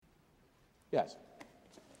Yes.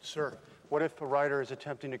 Sir, what if a writer is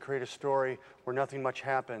attempting to create a story where nothing much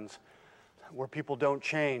happens, where people don't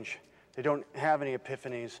change, they don't have any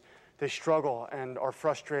epiphanies, they struggle and are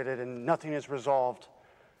frustrated and nothing is resolved?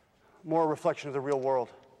 More a reflection of the real world.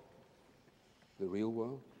 The real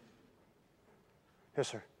world? Yes,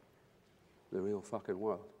 sir. The real fucking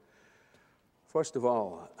world. First of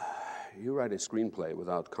all, you write a screenplay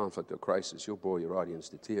without conflict or crisis, you'll bore your audience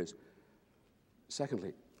to tears.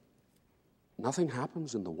 Secondly, nothing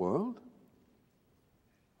happens in the world?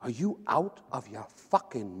 Are you out of your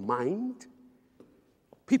fucking mind?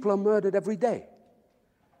 People are murdered every day.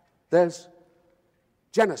 There's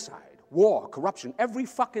genocide, war, corruption. Every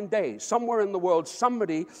fucking day, somewhere in the world,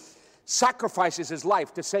 somebody sacrifices his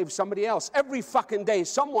life to save somebody else. Every fucking day,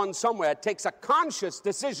 someone somewhere takes a conscious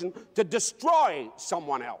decision to destroy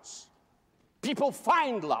someone else. People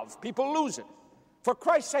find love. People lose it. For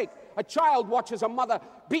Christ's sake, a child watches a mother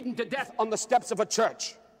beaten to death on the steps of a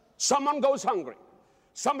church. Someone goes hungry.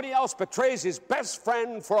 Somebody else betrays his best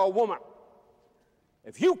friend for a woman.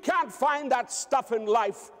 If you can't find that stuff in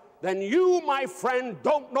life, then you, my friend,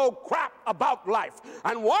 don't know crap about life.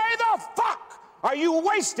 And why the fuck are you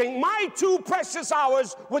wasting my 2 precious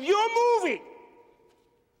hours with your movie?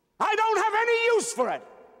 I don't have any use for it.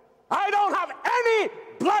 I don't have any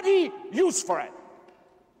bloody use for it.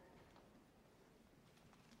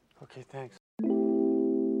 Okay, thanks.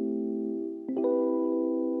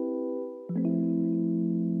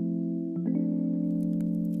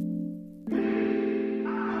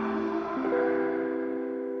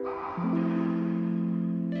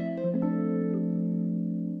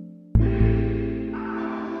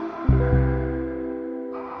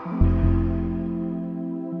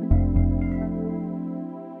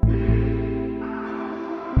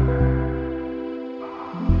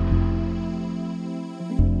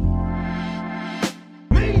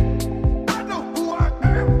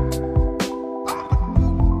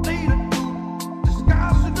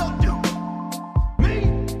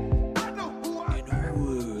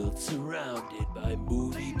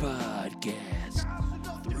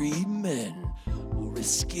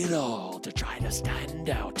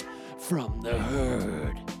 From the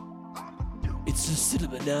herd. It's the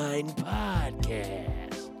Cinema 9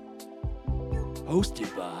 podcast.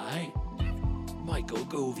 Hosted by Michael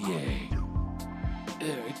Govier,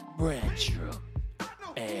 Eric Brandstrom,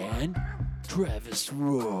 and Travis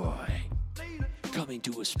Roy. Coming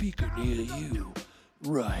to a speaker near you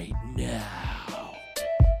right now.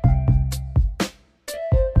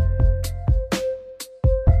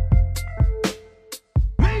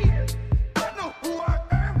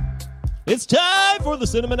 It's time for the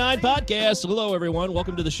Cinema 9 podcast. Hello, everyone.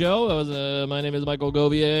 Welcome to the show. My name is Michael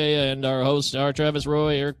Govier, and our hosts are Travis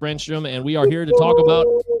Roy, Eric Brandstrom, and we are here to talk about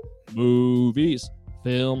movies,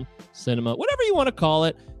 film, cinema, whatever you want to call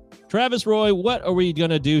it. Travis Roy, what are we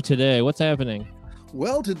going to do today? What's happening?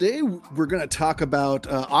 Well, today we're going to talk about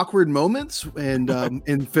awkward moments and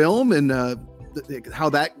in film and how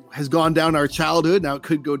that has gone down our childhood. Now it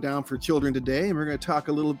could go down for children today. And we're going to talk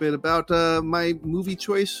a little bit about my movie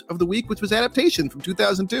choice of the week, which was Adaptation from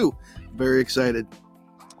 2002. Very excited.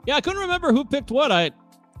 Yeah, I couldn't remember who picked what. I'm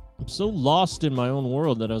so lost in my own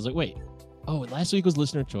world that I was like, wait. Oh, last week was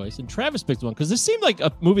listener choice, and Travis picked one because this seemed like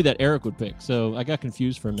a movie that Eric would pick. So I got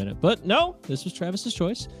confused for a minute. But no, this was Travis's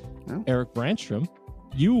choice. Oh. Eric Brandstrom.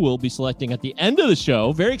 You will be selecting at the end of the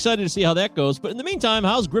show. Very excited to see how that goes. But in the meantime,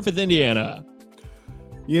 how's Griffith, Indiana?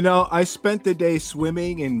 You know, I spent the day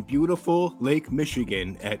swimming in beautiful Lake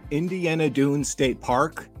Michigan at Indiana Dunes State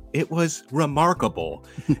Park. It was remarkable.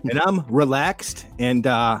 And I'm relaxed and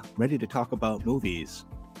ready to talk about movies.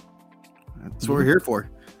 That's what we're here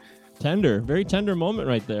for. Tender, very tender moment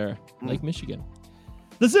right there. Lake Michigan.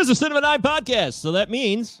 This is a Cinema 9 podcast, so that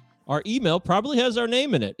means our email probably has our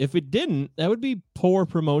name in it. If it didn't, that would be poor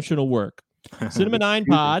promotional work.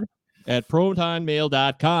 Cinema9pod at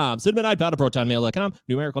protonmail.com. Cinema9pod at protonmail.com.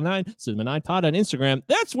 Numerical 9. Cinema9pod on Instagram.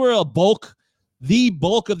 That's where the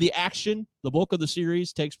bulk of the action, the bulk of the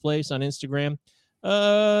series takes place on Instagram.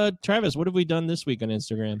 Travis, what have we done this week on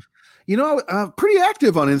Instagram? You know, pretty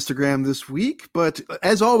active on Instagram this week, but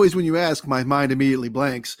as always, when you ask, my mind immediately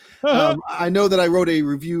blanks. I know that I wrote a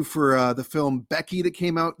review for the film Becky that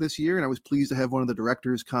came out this year, and I was pleased to have one of the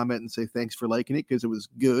directors comment and say thanks for liking it because it was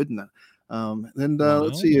good. And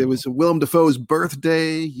let's see, it was Willem Dafoe's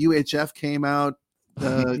birthday. UHF came out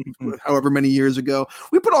however many years ago.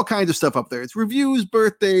 We put all kinds of stuff up there. It's reviews,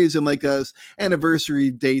 birthdays, and like anniversary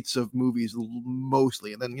dates of movies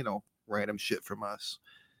mostly, and then, you know, random shit from us.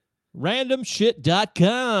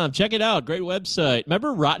 Randomshit.com. Check it out. Great website.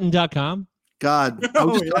 Remember Rotten.com? God, I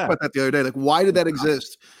was just talking about that the other day. Like, why did that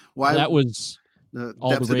exist? Why that was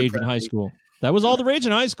all the depths of rage in high depravity. school. That was all the rage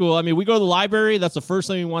in high school. I mean, we go to the library. That's the first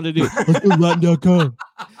thing we wanted to do. Let's go to Latin.com.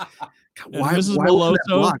 Why, Mrs. why was that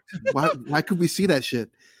Meloso. blocked? Why could we see that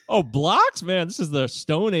shit? Oh, blocks, man! This is the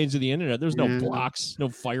stone age of the internet. There's no Yeah. blocks, no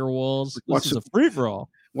firewalls. Watch This is the- a free for all.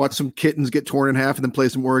 Watch some kittens get torn in half and then play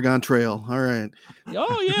some Oregon Trail. All right.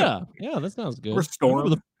 Oh yeah, yeah, that sounds good. Or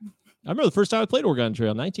Storm. I remember the first time I played Oregon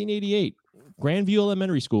Trail, 1988, Grandview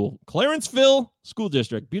Elementary School, Clarenceville School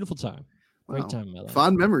District. Beautiful time, great Wow. time in my life.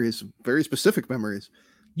 Fond memories, very specific memories.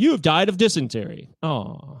 You have died of dysentery. Oh,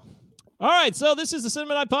 all right. So this is the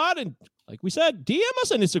Cinema Night Pod, and like we said, DM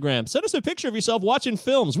us on Instagram. Send us a picture of yourself watching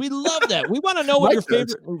films. We love that. We want to know what your Like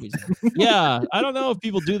this. favorite movies. Yeah, I don't know if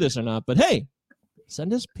people do this or not, but hey,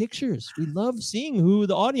 send us pictures. We love seeing who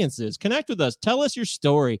the audience is. Connect with us. Tell us your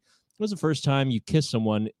story. When was the first time you kissed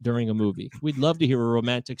someone during a movie? We'd love to hear a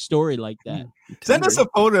romantic story like that. Send us a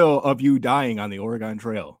photo of you dying on the Oregon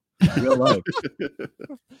Trail. Real life.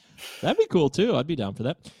 That'd be cool too. I'd be down for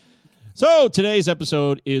that. So today's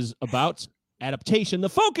episode is about adaptation. The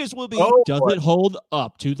focus will be, does boy. it hold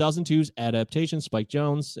up? 2002's adaptation, Spike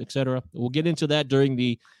Jonze, etc. We'll get into that during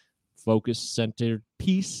the focus-centered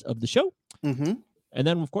piece of the show. Mm-hmm. And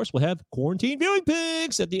then, of course, we'll have quarantine viewing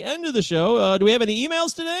picks at the end of the show. Do we have any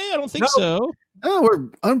emails today? I don't think No. so. Oh, we're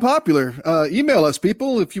unpopular. Email us,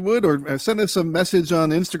 people, if you would, or send us a message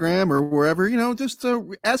on Instagram or wherever. Just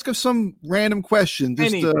ask us some random question.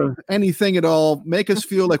 Just anything at all. Make us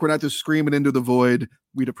feel like we're not just screaming into the void.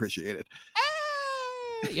 We'd appreciate it.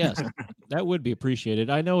 Yes, that would be appreciated.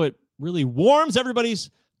 I know it really warms everybody's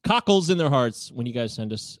cockles in their hearts when you guys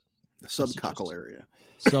send us Subcockle area.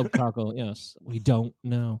 subcockle. Yes, we don't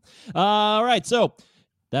know. All right, so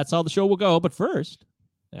that's how the show will go. But first,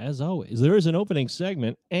 as always, there is an opening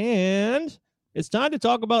segment, and it's time to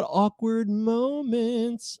talk about awkward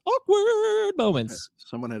moments. Awkward moments.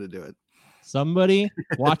 Someone had to do it. Somebody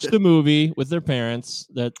watched a movie with their parents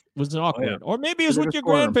that was awkward, or maybe it was Give it with a your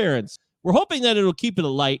squirm. grandparents. We're hoping that it'll keep it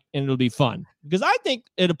light and it'll be fun, because I think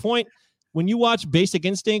at a point when you watch Basic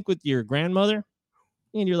Instinct with your grandmother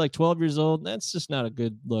and you're like 12 years old, that's just not a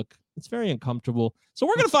good look. It's very uncomfortable. So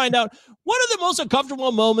we're going to find out what are the most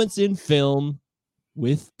uncomfortable moments in film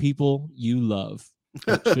with people you love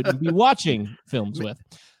that shouldn't be watching films with.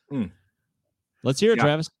 Mm. Let's hear it, Yeah.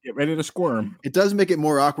 Travis. Get ready to squirm. It does make it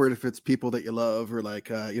more awkward if it's people that you love or like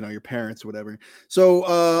your parents or whatever. So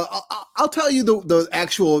I'll tell you the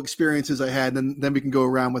actual experiences I had, and then we can go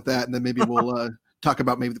around with that, and then maybe we'll talk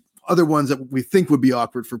about maybe the other ones that we think would be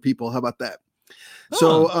awkward for people. How about that?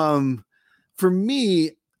 So for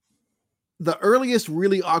me, the earliest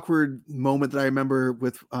really awkward moment that I remember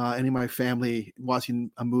with any of my family watching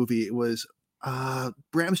a movie, it was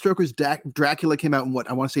Bram Stoker's Dracula came out in what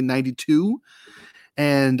I want to say 92.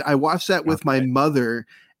 And I watched that with my mother,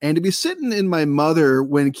 and to be sitting in my mother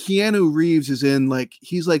when Keanu Reeves is in, like,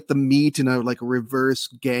 he's like the meat in a reverse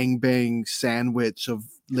gangbang sandwich of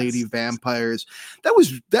lady vampires. That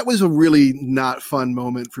was a really not fun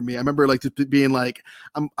moment for me. I remember like just being like,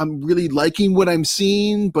 I'm really liking what I'm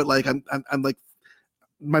seeing, but like I'm like,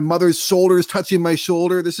 my mother's shoulders touching my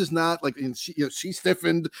shoulder. This is not like, and she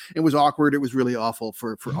stiffened. It was awkward. It was really awful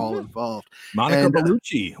for all involved. Monica And,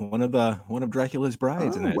 Bellucci, one of Dracula's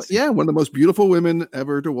brides. in that scene. Yeah, one of the most beautiful women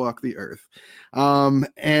ever to walk the earth.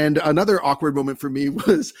 And another awkward moment for me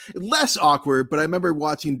was less awkward, but I remember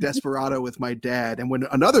watching Desperado with my dad, and when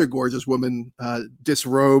another gorgeous woman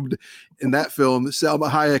disrobed in that film, Salma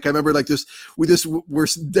Hayek, I remember we're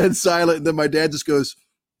dead silent, and then my dad just goes,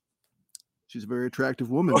 "She's a very attractive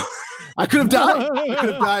woman." I could have died. I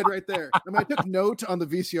could have died right there. I mean, I took note on the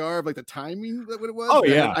VCR of like the timing that what it was. Oh, but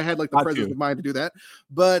yeah. I had like the Got presence to. of mind to do that.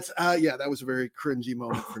 But yeah, that was a very cringy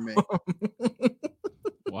moment for me.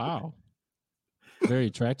 Wow. Very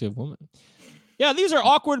attractive woman. Yeah, these are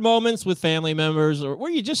awkward moments with family members or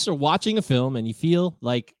where you just are watching a film and you feel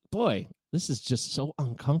like, boy, this is just so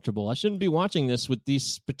uncomfortable. I shouldn't be watching this with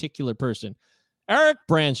this particular person. Eric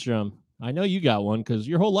Brandstrom, I know you got one because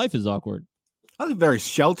your whole life is awkward. I was a very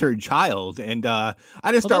sheltered child, and I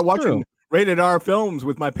didn't start that's watching true. rated R films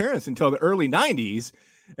with my parents until the early 90s.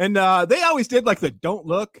 And they always did like the don't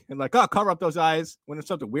look and like, oh, cover up those eyes when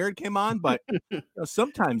something weird came on. But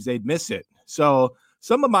sometimes they'd miss it. So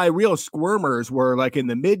some of my real squirmers were like in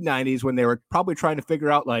the mid 90s when they were probably trying to figure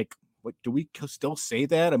out like, what do we still say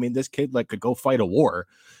that? I mean, this kid like could go fight a war.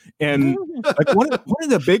 And like one of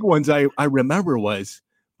the big ones I remember was,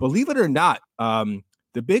 believe it or not,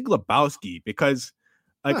 The Big Lebowski, because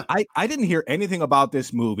like I didn't hear anything about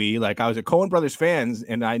this movie. Like I was a Coen Brothers fans,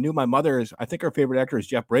 and I knew my mother's, I think her favorite actor is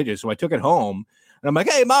Jeff Bridges. So I took it home and I'm like,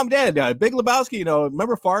 hey, Mom, Dad, Big Lebowski,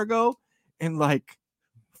 remember Fargo? And like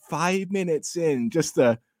 5 minutes in, just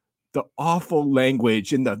the awful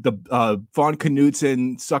language and the Vaughn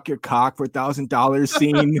Knudsen suck your cock for $1,000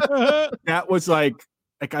 scene. That was like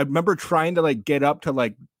I remember trying to like get up to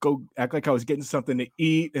like go act like I was getting something to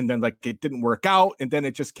eat, and then like it didn't work out, and then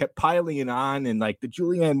it just kept piling on, and like the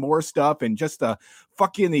Julianne Moore stuff and just the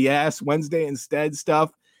fuck you in the ass Wednesday instead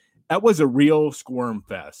stuff. That was a real squirm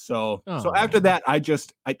fest. So after that, I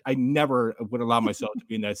never would allow myself to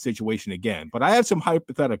be in that situation again. But I have some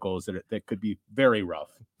hypotheticals that could be very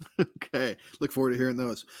rough. Okay, look forward to hearing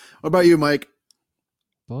those. What about you, Mike?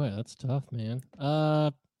 Boy, that's tough, man.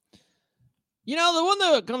 The one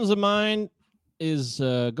that comes to mind is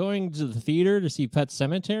going to the theater to see Pet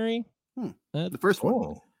Sematary. The first one.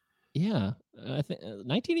 Oh. Yeah, I think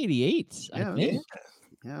 1988. Yeah, I think.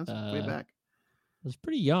 Yeah, that's way back. I was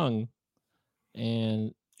pretty young,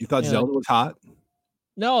 and you thought Zelda was hot?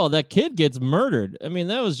 No, that kid gets murdered. I mean,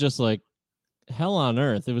 that was just like hell on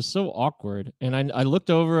earth. It was so awkward. And I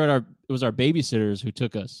looked over at it was our babysitters who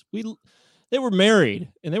took us. They were married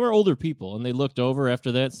and they were older people, and they looked over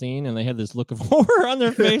after that scene and they had this look of horror on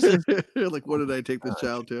their faces. Like, what did I take this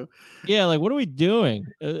child to? Yeah, like, what are we doing?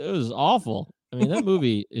 It was awful. I mean, that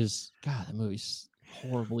movie's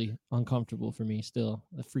horribly uncomfortable for me still.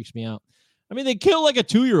 That freaks me out. I mean, they kill like a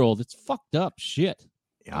 2-year-old. It's fucked up shit.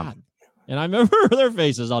 Yeah. God. And I remember their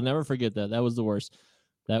faces. I'll never forget that. That was the worst.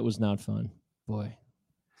 That was not fun. Boy.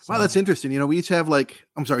 Wow, that's interesting. We each have like,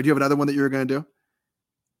 I'm sorry, do you have another one that you were going to do?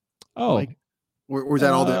 Oh. Like, or was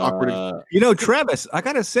that all the awkward? Travis, I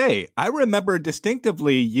got to say, I remember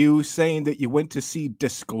distinctively you saying that you went to see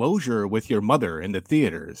Disclosure with your mother in the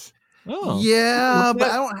theaters. Oh. Yeah, but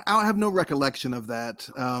I don't have no recollection of that.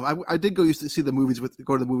 I did go used to see go to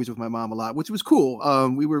the movies with my mom a lot, which was cool.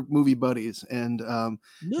 We were movie buddies, and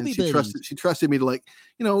she trusted me to like,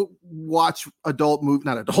 watch not adult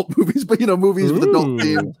movies, but movies with adult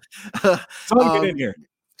themes. Get in here.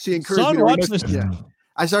 She encouraged me to watch this. Yeah.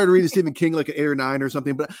 I started reading Stephen King like at 8 or 9 or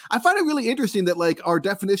something, but I find it really interesting that like our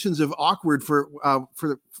definitions of awkward for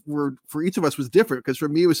each of us was different. Because for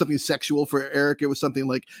me, it was something sexual. For Eric, it was something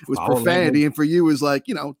like it was profanity, and for you, it was like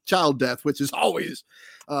child death, which is always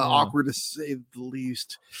awkward to say the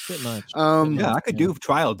least. Bit much. I could do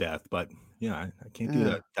trial death, but I can't do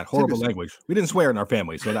that horrible language. We didn't swear in our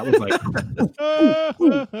family, so that was like,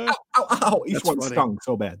 ow, ow, ow. Each one stung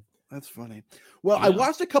so bad. That's funny. Well, I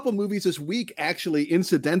watched a couple movies this week, actually,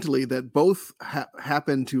 incidentally, that both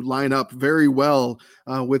happened to line up very well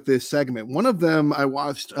with this segment. One of them I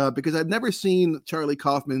watched because I'd never seen Charlie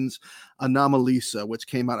Kaufman's Anomalisa, which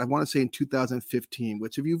came out, I want to say in 2015,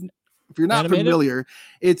 which if you're not familiar,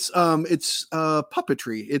 it's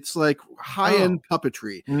puppetry. It's like high-end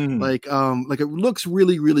puppetry. Like it looks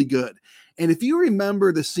really, really good. And if you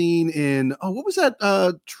remember the scene in what was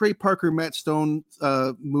that Trey Parker, Matt Stone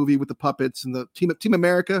movie with the puppets and the Team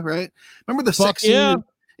America, right? Remember the sex scene? Yeah,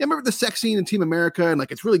 remember the sex scene in Team America, and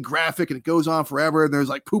like it's really graphic and it goes on forever. And there's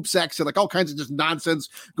like poop sex and like all kinds of just nonsense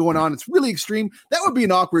going on. It's really extreme. That would be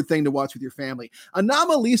an awkward thing to watch with your family.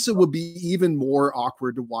 Anomalisa would be even more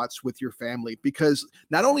awkward to watch with your family because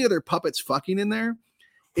not only are there puppets fucking in there,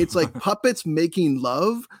 it's like puppets making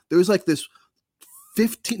love. There's like this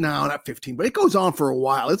 15, no, not 15, but it goes on for a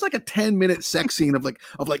while. It's like a 10-minute sex scene of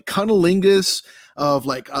cunnilingus, of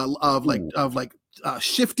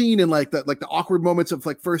shifting and like the awkward moments of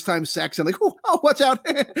like first time sex and like, oh, watch out.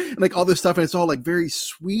 And like all this stuff. And it's all like very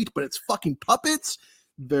sweet, but it's fucking puppets.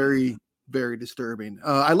 Very, very disturbing.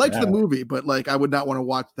 I liked the movie, but like, I would not want to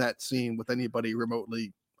watch that scene with anybody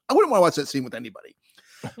remotely. I wouldn't want to watch that scene with anybody,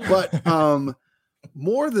 but,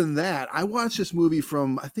 more than that, I watched this movie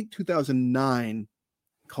from, I think 2009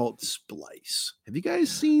 called Splice. Have you guys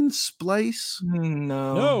seen Splice?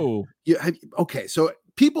 No. Yeah. Okay. So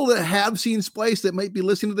people that have seen Splice that might be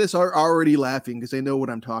listening to this are already laughing because they know what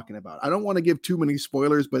I'm talking about. I don't want to give too many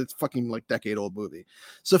spoilers, but it's fucking like decade-old movie.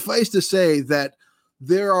 Suffice to say that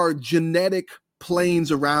there are genetic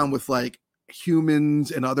planes around with like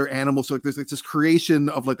humans and other animals. So there's like this creation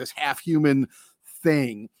of like this half-human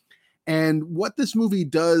thing. And what this movie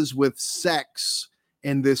does with sex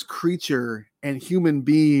and this creature and human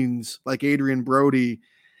beings like Adrian Brody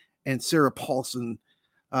and Sarah Paulson.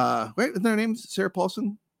 Wait, isn't her name Sarah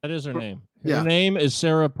Paulson? That is her name. Her name is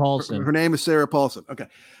Sarah Paulson. Her name is Sarah Paulson. Okay.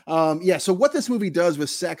 So what this movie does with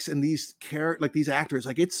sex and these these actors,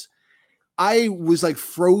 like I was like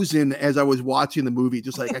frozen as I was watching the movie.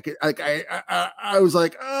 Just like I was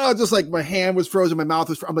like, oh, just like my hand was frozen, my mouth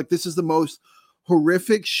was frozen. I'm like, this is the most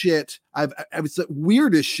horrific shit. It's the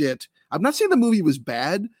weirdest shit. I'm not saying the movie was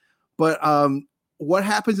bad, but what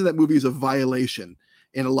happens in that movie is a violation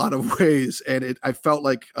in a lot of ways. And I felt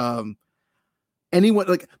like anyone,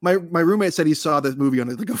 like my roommate said he saw this movie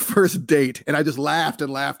on like a first date, and I just laughed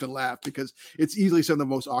and laughed and laughed because it's easily some of the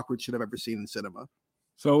most awkward shit I've ever seen in cinema.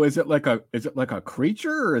 So is it like a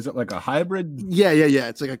creature, or is it like a hybrid? Yeah.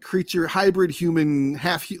 It's like a creature, hybrid human,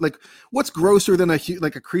 like what's grosser than a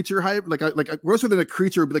creature hybrid, like a grosser than a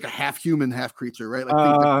creature would be like a half human, half creature, right?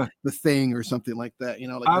 Like the Thing or something like that. You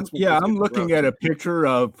know, like I'm looking at a picture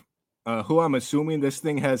of who I'm assuming this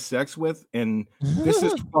thing has sex with, and this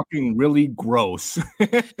is fucking really gross.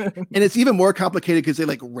 And it's even more complicated because they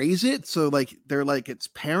like raise it, so like they're like its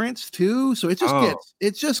parents too. So it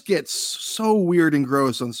just gets so weird and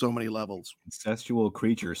gross on so many levels. Incestual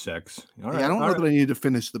creature sex. All right, I don't know that I needed to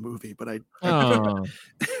finish the movie, but I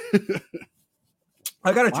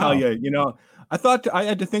gotta tell you, you know, I thought I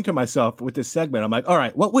had to think to myself with this segment. I'm like, all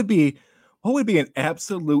right, what would be an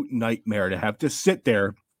absolute nightmare to have to sit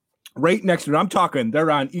there right next to it? I'm talking, they're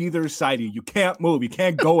on either side of you. You can't move. You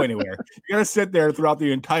can't go anywhere. You gotta sit there throughout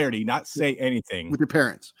the entirety, not say anything. With your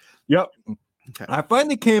parents. Yep. Okay. I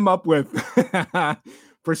finally came up with,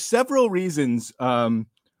 for several reasons,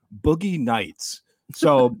 Boogie Nights.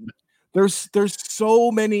 So there's so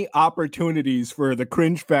many opportunities for the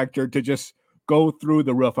cringe factor to just go through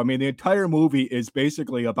the roof. I mean, the entire movie is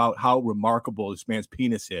basically about how remarkable this man's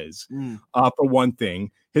penis is, for one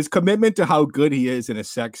thing. His commitment to how good he is in a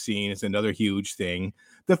sex scene is another huge thing.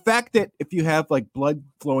 The fact that if you have like blood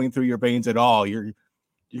flowing through your veins at all, you're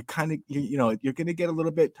kind of, you know, you're going to get a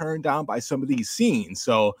little bit turned down by some of these scenes.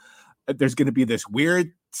 So there's going to be this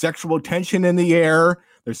weird sexual tension in the air.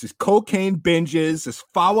 There's this cocaine binges, this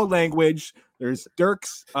foul language. There's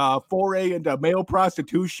Dirk's foray into male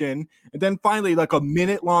prostitution. And then finally, like a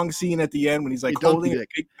minute-long scene at the end when he's like holding a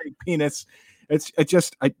big penis. It's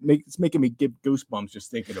making me give goosebumps just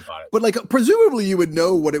thinking about it. But like, presumably you would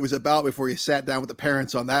know what it was about before you sat down with the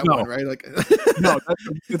parents on that one, right? Like, no,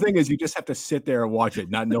 the thing is, you just have to sit there and watch it,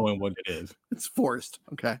 not knowing what it is. It's forced.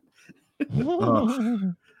 Okay.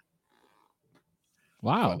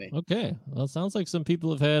 Wow. Funny. Okay. Well, it sounds like some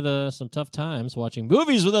people have had some tough times watching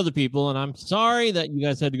movies with other people, and I'm sorry that you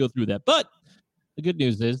guys had to go through that. But the good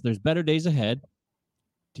news is there's better days ahead.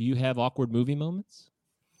 Do you have awkward movie moments?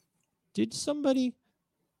 Did somebody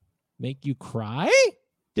make you cry?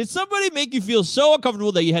 Did somebody make you feel so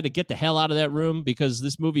uncomfortable that you had to get the hell out of that room because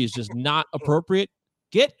this movie is just not appropriate?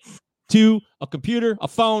 Get to a computer, a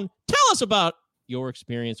phone. Tell us about your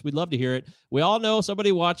experience. We'd love to hear it. We all know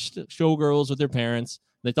somebody watched Showgirls with their parents.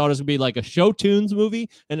 They thought it was going to be like a Show Tunes movie,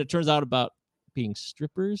 and it turns out about being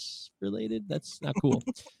strippers related. That's not cool.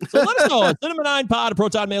 So let us know at cinema9pod at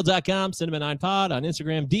protonmail.com, cinema9pod on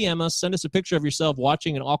Instagram. DM us. Send us a picture of yourself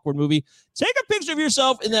watching an awkward movie. Take a picture of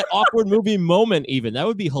yourself in that awkward movie moment even. That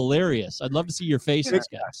would be hilarious. I'd love to see your faces,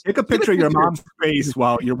 guys. Take a picture of your mom's face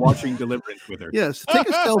while you're watching Deliverance with her. Yes. Take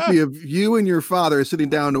a selfie of you and your father sitting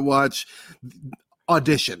down to watch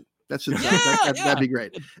Audition. That'd be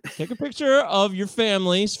great. Take a picture of your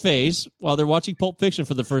family's face while they're watching Pulp Fiction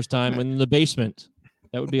for the first time in the basement.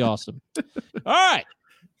 That would be awesome. All right.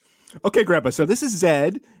 Okay, Grandpa. So this is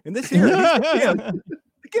Zed, and this here, the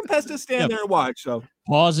Gimp has to stand there and watch. So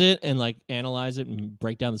pause it and like analyze it and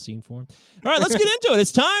break down the scene for him. All right, let's get into it.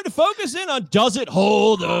 It's time to focus in on does it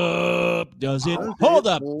hold up? Does it hold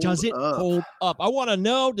up? Does it hold up? I want to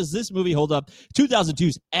know, does this movie hold up?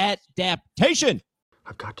 2002's adaptation.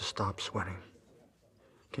 I've got to stop sweating.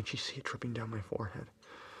 Can she see it dripping down my forehead?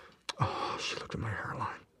 Oh, she looked at my hairline.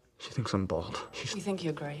 She thinks I'm bald. We think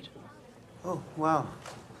you're great. Oh, wow.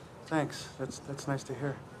 Thanks. That's nice to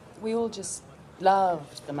hear. We all just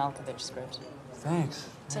loved the Malkovich script. Thanks.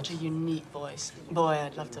 Such a unique voice. Boy,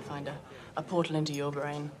 I'd love to find a portal into your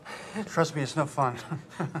brain. Trust me, it's no fun.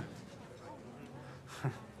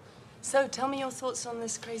 So, tell me your thoughts on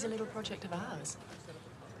this crazy little project of ours.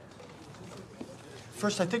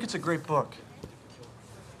 First, I think it's a great book.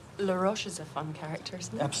 LaRoche is a fun character,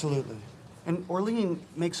 isn't he? Absolutely. And Orlean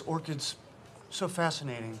makes orchids so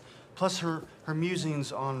fascinating. Plus her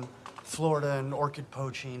musings on Florida and orchid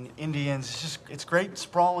poaching, Indians. It's great,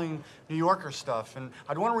 sprawling New Yorker stuff. And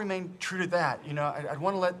I'd want to remain true to that. You know, I'd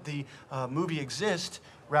want to let the movie exist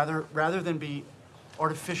rather than be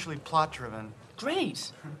artificially plot-driven.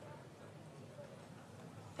 Great.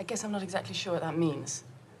 I guess I'm not exactly sure what that means.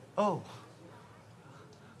 Oh.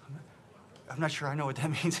 I'm not sure I know what that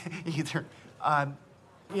means either.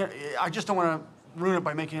 You know, I just don't want to ruin it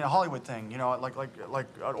by making it a Hollywood thing, you know, like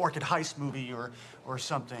an orchid heist movie or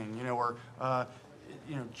something, you know, or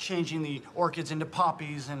you know, changing the orchids into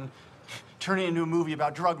poppies and turning it into a movie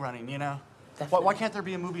about drug running, you know. Why can't there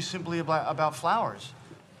be a movie simply about flowers?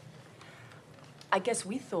 I guess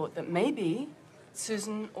we thought that maybe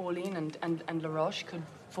Susan, Orlean, and LaRoche could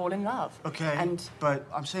fall in love. Okay, And but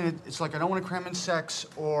I'm saying it's like I don't want to cram in sex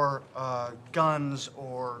or guns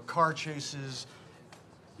or car chases,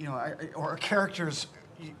 or characters,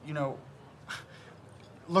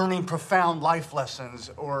 learning profound life lessons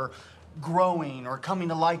or growing or coming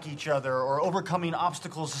to like each other or overcoming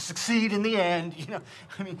obstacles to succeed in the end.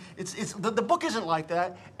 I mean, it's the book isn't like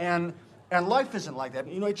that, and life isn't like that.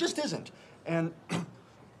 It just isn't. And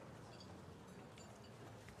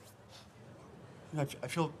I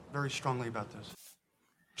feel very strongly about this.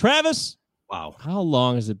 Travis, Wow. how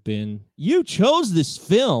long has it been? You chose this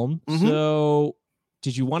film, so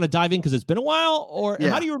did you want to dive in because it's been a while, or Yeah.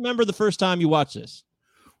 how do you remember the first time you watched this?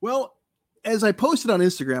 Well, as I posted on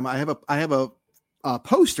Instagram, I have a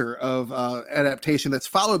poster of adaptation that's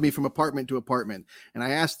followed me from apartment to apartment, and I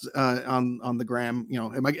asked on the gram,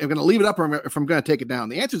 am I going to leave it up or if I'm going to take it down?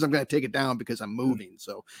 The answer is I'm going to take it down because I'm moving,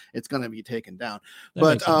 so it's going to be taken down.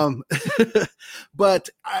 That But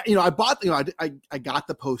I bought, I got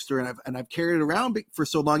the poster and I've carried it around for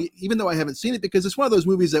so long, even though I haven't seen it, because it's one of those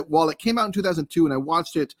movies that while it came out in 2002 and I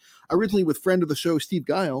watched it originally with friend of the show Steve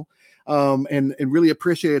Guile, and really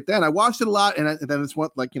appreciate it then. I watched it a lot, and then it's one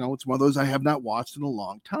of those I have not watched in a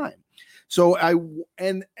long time. So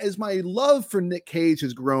and as my love for Nick Cage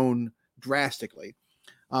has grown drastically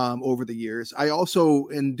over the years, I also,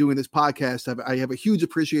 in doing this podcast, I have a huge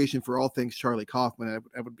appreciation for all things Charlie Kaufman.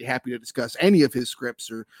 I would be happy to discuss any of his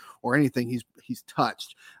scripts or anything he's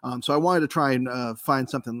touched. So I wanted to try and find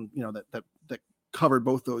something that covered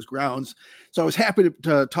both those grounds. So I was happy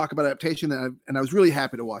to talk about adaptation, and I was really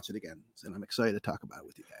happy to watch it again. And I'm excited to talk about it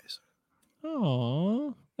with you guys.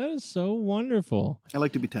 Oh, that is so wonderful. I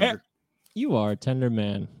like to be tender. You are a tender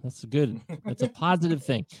man. That's good. That's a positive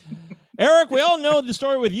thing. Eric, we all know the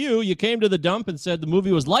story with you. You came to the dump and said the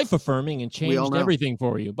movie was life-affirming and changed everything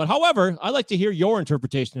for you. But however, I'd like to hear your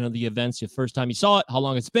interpretation of the events the first time you saw it, how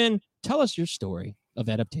long it's been. Tell us your story of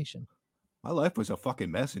adaptation. My life was a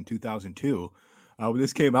fucking mess in 2002. When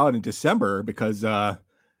this came out in December, because I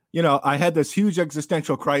had this huge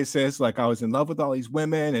existential crisis. Like, I was in love with all these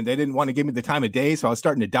women, and they didn't want to give me the time of day, so I was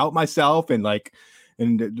starting to doubt myself, and I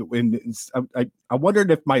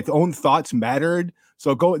wondered if my own thoughts mattered.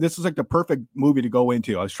 So this was like the perfect movie to go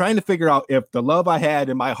into. I was trying to figure out if the love I had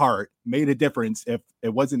in my heart made a difference if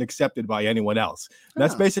it wasn't accepted by anyone else. And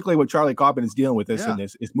that's basically what Charlie Kaufman is dealing with in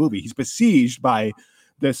this movie. He's besieged by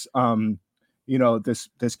this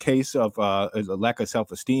this case of a lack of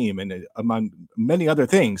self-esteem and among many other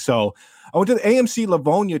things. So I went to the AMC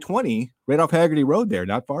Livonia 20 right off Haggerty Road there,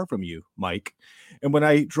 not far from you, Mike. And when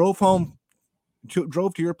I drove to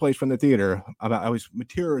your place from the theater,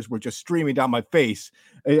 tears were just streaming down my face.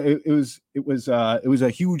 It was a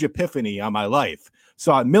huge epiphany on my life.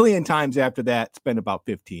 Saw it a million times after that. It's been about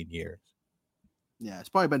 15 years. Yeah, it's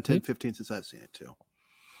probably been 10, 15 since I've seen it too.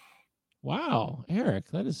 Wow,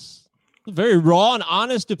 Eric, that is a very raw and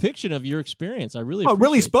honest depiction of your experience. I really, it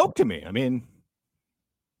really spoke to me. I mean,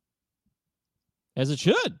 as it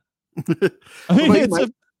should. I mean,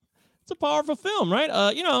 it's a powerful film, right?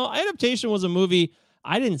 Adaptation was a movie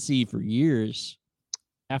I didn't see for years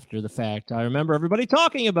after the fact. I remember everybody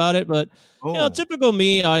talking about it, but typical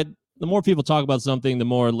me, the more people talk about something, the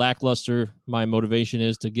more lackluster my motivation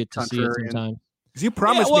is to get to see it sometime. Because you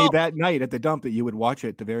promised me that night at the dump that you would watch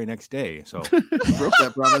it the very next day. So broke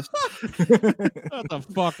that promise. That's a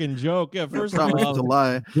fucking joke. Yeah, first of all, all, it's a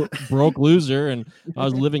lie. Broke loser, and I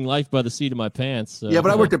was living life by the seat of my pants. So, yeah,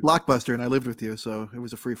 but I worked at Blockbuster and I lived with you, so it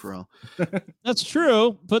was a free for all. That's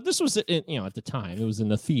true, but this was at the time it was in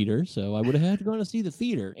the theater, so I would have had to go to see the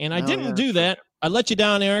theater, and I didn't do that. I let you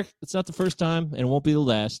down, Eric. It's not the first time, and it won't be the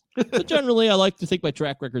last. But generally, I like to think my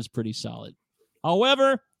track record is pretty solid.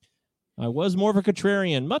 However, I was more of a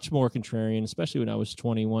contrarian, much more contrarian, especially when I was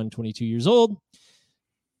 21, 22 years old.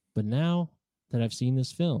 But now that I've seen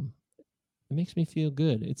this film, it makes me feel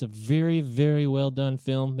good. It's a very, very well done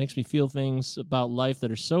film. Makes me feel things about life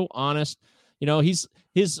that are so honest.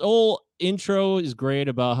 His whole intro is great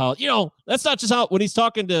about how, that's not just how, when he's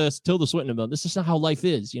talking to Tilda Swinton about, this is not how life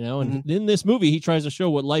is, and in this movie, he tries to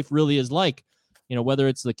show what life really is like, whether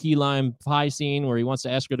it's the key lime pie scene where he wants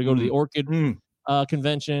to ask her to go to the orchid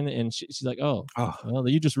convention, and she's like, well,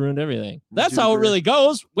 you just ruined everything. That's how it really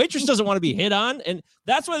goes. Waitress doesn't want to be hit on, and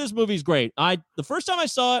that's why this movie's great. The first time I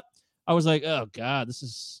saw it, I was like, oh god, this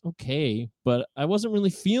is okay, but I wasn't really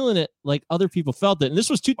feeling it like other people felt it. And this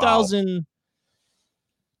was 2007-ish,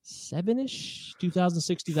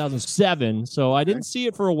 2006, 2007. So I didn't see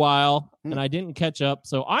it for a while, and I didn't catch up.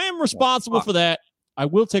 So I am responsible for that. I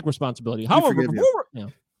will take responsibility. However,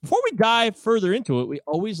 Before we dive further into it, we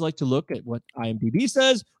always like to look at what IMDb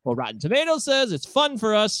says, what Rotten Tomatoes says. It's fun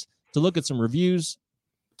for us to look at some reviews.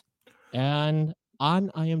 And on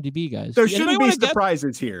IMDb, guys, there shouldn't be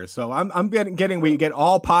surprises here. So I'm getting we get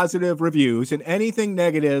all positive reviews, and anything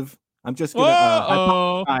negative, I'm just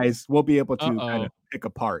gonna guys, we'll be able to kind of pick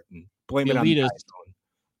apart and blame it on the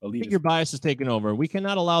I think your bias is taking over. We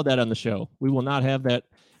cannot allow that on the show. We will not have that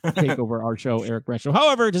take over our show, Eric Bradshaw.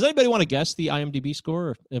 However, does anybody want to guess the IMDb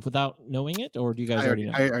score if without knowing it, or do you guys already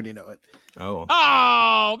know? I already know it.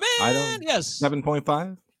 Oh man, I don't. Yes,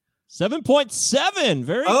 7.5, 7.7.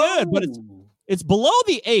 Very good, but it's below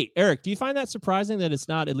the 8. Eric, do you find that surprising that it's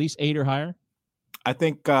not at least 8 or higher? I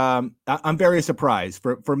think I'm very surprised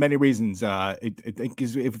for many reasons.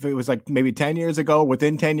 If it was like maybe 10 years ago,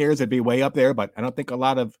 within 10 years, it'd be way up there. But I don't think a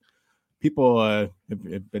lot of people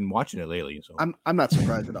have been watching it lately. So I'm not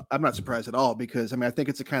surprised at all. I'm not surprised at all because I think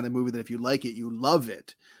it's the kind of movie that if you like it, you love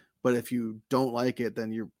it. But if you don't like it,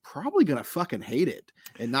 then you're probably gonna fucking hate it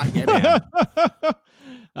and not get it.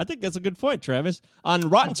 I think that's a good point, Travis. On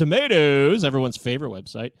Rotten Tomatoes, everyone's favorite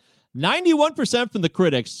website, 91% from the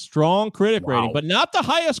critics, strong critic rating, but not the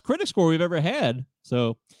highest critic score we've ever had.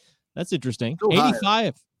 So that's interesting.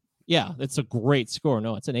 85. Yeah, that's a great score.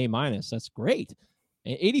 No, it's an A-. That's great.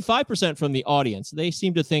 And 85% from the audience. They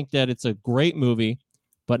seem to think that it's a great movie,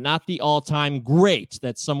 but not the all-time great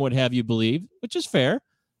that some would have you believe, which is fair.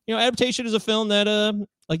 You know, Adaptation is a film that,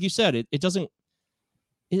 like you said,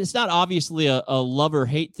 it's not obviously a love or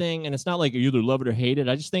hate thing, and it's not like you either love it or hate it.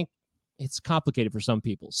 I just think it's complicated for some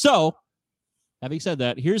people. So, having said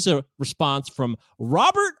that, here's a response from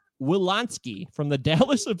Robert Wilansky from the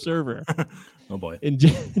Dallas Observer. Oh, boy.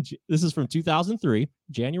 This is from 2003,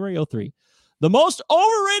 January 2003. The most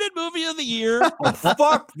overrated movie of the year. Oh,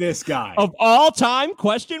 fuck this guy. Of all time,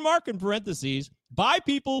 question mark in parentheses, by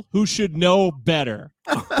people who should know better.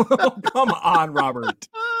 Come on, Robert.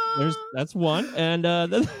 That's one. And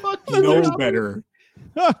then know better.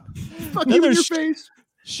 Fuck you in your face.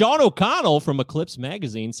 Sean O'Connell from Eclipse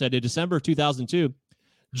Magazine said in December of 2002,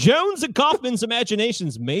 Jones and Kaufman's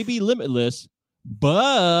imaginations may be limitless,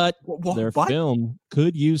 but their film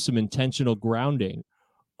could use some intentional grounding.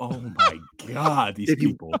 Oh my God, these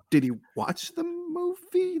people. Did he watch the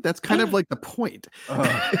movie? That's kind of like the point. All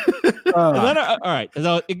right.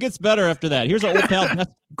 So it gets better after that. Here's our old pal,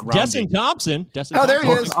 Desson Thompson. There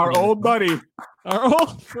he is. Our old buddy. Our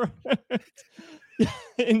old friend.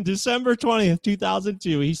 In December 20th,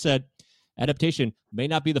 2002, he said, Adaptation may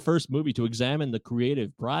not be the first movie to examine the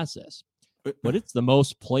creative process, but it's the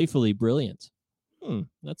most playfully brilliant.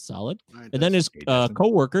 That's solid. And then his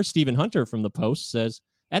co-worker, Stephen Hunter from The Post, says,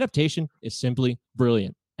 Adaptation is simply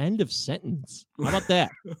brilliant. End of sentence. How about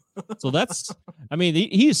that? So that's,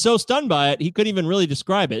 he is so stunned by it, he couldn't even really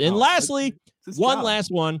describe it. And lastly, last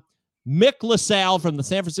one, Mick LaSalle from the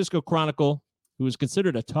San Francisco Chronicle, who is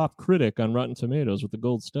considered a top critic on Rotten Tomatoes with the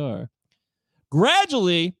gold star.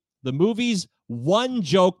 Gradually, the movie's one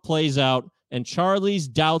joke plays out, and Charlie's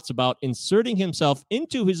doubts about inserting himself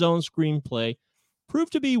into his own screenplay prove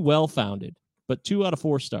to be well-founded, but 2 out of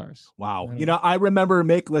 4 stars. Wow. I remember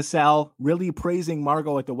Mick LaSalle really praising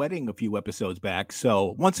Margot at the wedding a few episodes back.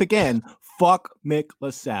 So once again, fuck Mick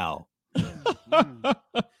LaSalle.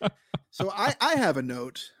 So I have a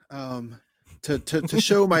note to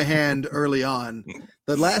show my hand early on.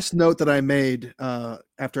 The last note that I made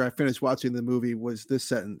after I finished watching the movie was this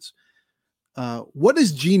sentence. What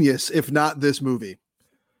is genius if not this movie?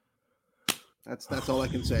 That's all I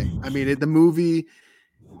can say. The movie,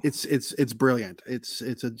 it's brilliant. It's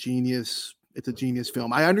a genius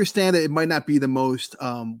film. I understand that it might not be the most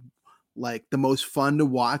the most fun to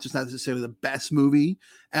watch. It's not necessarily the best movie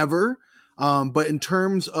ever. But in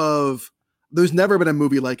terms of, there's never been a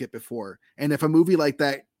movie like it before. And if a movie like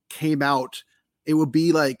that came out, it would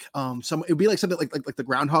be like something like the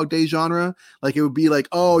Groundhog Day genre. Like it would be like,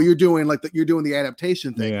 oh, you're doing the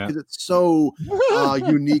adaptation thing because it's so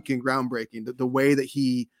unique and groundbreaking. The way that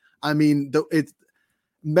it's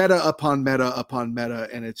meta upon meta upon meta,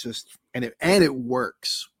 and it's just and it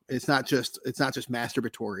works. It's not just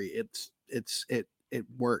masturbatory. It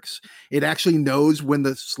works. It actually knows when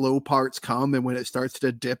the slow parts come and when it starts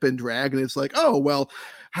to dip and drag, and it's like, oh well,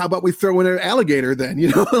 how about we throw in an alligator then?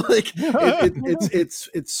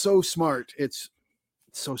 It's so smart. It's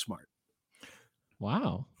so smart.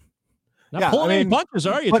 Wow. Not pulling any punches,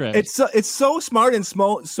 are you, Travis? It's so smart and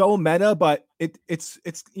so meta, but it's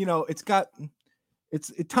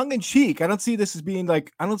tongue in cheek. I don't see this as being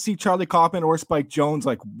like, I don't see Charlie Kaufman or Spike Jonze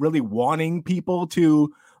like really wanting people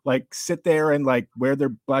to like sit there and like wear their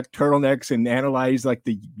black turtlenecks and analyze like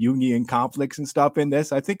the Jungian conflicts and stuff in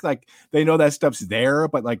this. I think like they know that stuff's there,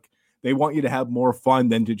 but like they want you to have more fun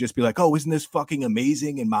than to just be like, oh, isn't this fucking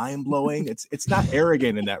amazing and mind blowing? It's not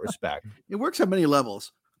arrogant in that respect. It works on many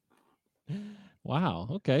levels. Wow.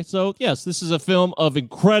 Okay. So yes, this is a film of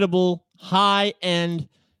incredible, high-end,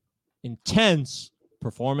 intense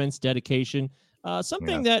performance, dedication.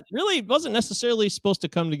 Something that really wasn't necessarily supposed to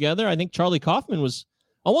come together. I think Charlie Kaufman was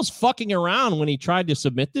almost fucking around when he tried to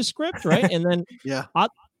submit this script, right? And then,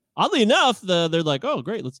 oddly enough, they're like, "Oh,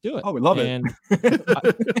 great, let's do it." Oh, we love it.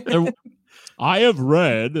 I have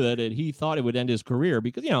read that he thought it would end his career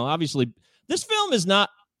because, obviously, this film is not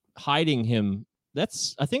hiding him.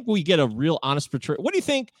 I think we get a real honest portrayal. What do you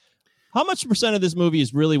think? How much percent of this movie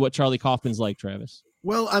is really what Charlie Kaufman's like, Travis?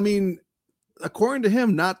 Well, I mean, according to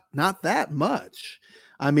him, not that much.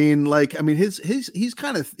 I mean, he was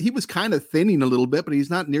kind of thinning a little bit, but he's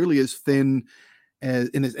not nearly as thin as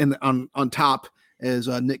on top as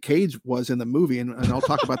Nick Cage was in the movie, and I'll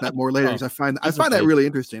talk about that more later because I find that really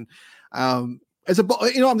interesting. I'm just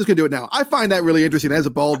gonna do it now. I find that really interesting as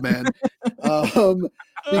a bald man. I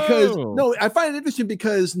find it interesting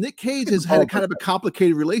because Nick Cage has had a kind of a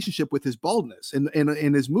complicated relationship with his baldness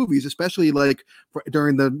in his movies, especially like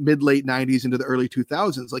during the mid-late 90s into the early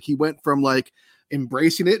 2000s. Like he went from like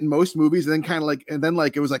embracing it in most movies and then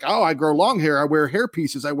it was like, oh, I grow long hair, I wear hair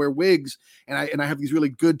pieces, I wear wigs, and I have these really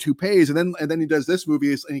good toupees, and then he does this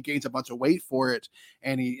movie and he gains a bunch of weight for it,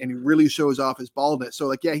 and he really shows off his baldness.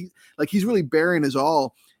 So he's really bearing his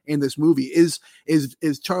all in this movie. Is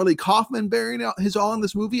Charlie Kaufman bearing out his all in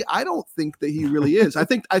this movie? I don't think that he really is. I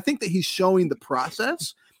think that he's showing the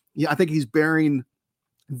process. Yeah, I think he's bearing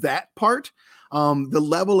that part. The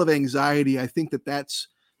level of anxiety, I think that's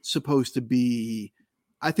supposed to be,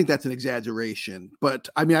 I think that's an exaggeration, but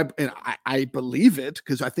I mean, I believe it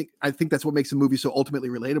because I think that's what makes the movie so ultimately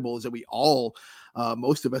relatable is that we all,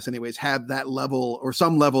 most of us anyways, have that level or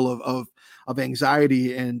some level of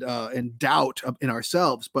anxiety and doubt in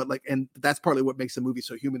ourselves. But and that's partly what makes the movie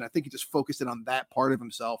so human. I think he just focused in on that part of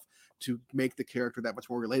himself to make the character that much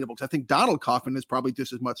more relatable. Because I think Donald Kaufman is probably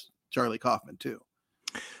just as much Charlie Kaufman too.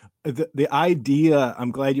 The idea,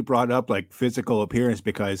 I'm glad you brought up like physical appearance,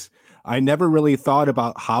 because I never really thought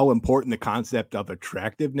about how important the concept of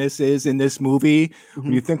attractiveness is in this movie. Mm-hmm.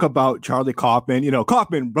 When you think about Charlie Kaufman,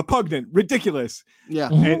 Kaufman, repugnant, ridiculous. Yeah.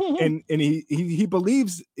 And he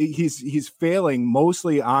believes he's failing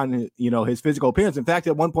mostly on, his physical appearance. In fact,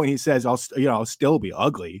 at one point he says, I'll still be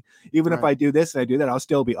ugly. Even if I do this and I do that, I'll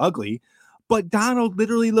still be ugly. But Donald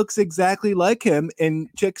literally looks exactly like him, and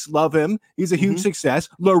chicks love him. He's a huge success.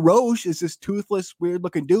 LaRoche is this toothless,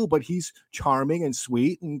 weird-looking dude, but he's charming and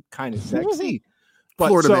sweet and kind of sexy. But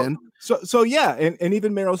Florida man. So yeah, and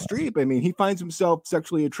even Meryl Streep. I mean, he finds himself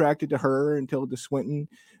sexually attracted to her and Tilda Swinton.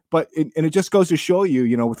 But it just goes to show you,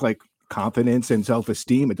 with like confidence and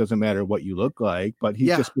self-esteem, it doesn't matter what you look like. But he's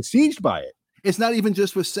just besieged by it. It's not even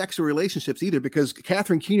just with sex or relationships either, because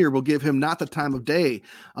Catherine Keener will give him not the time of day,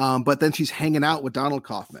 but then she's hanging out with Donald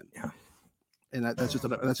Kaufman. Yeah, and that's just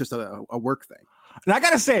a work thing. And I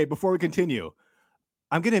gotta say, before we continue,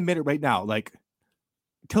 I'm gonna admit it right now. Like,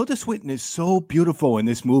 Tilda Swinton is so beautiful in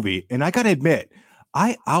this movie, and I gotta admit,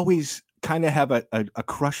 I always kind of have a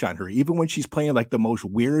crush on her, even when she's playing like the most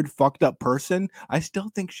weird, fucked up person. I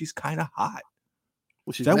still think she's kind of hot.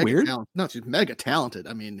 Well, she's weird? No, she's mega talented.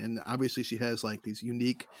 I mean, and obviously she has like these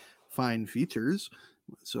unique, fine features.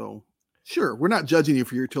 So, sure, we're not judging you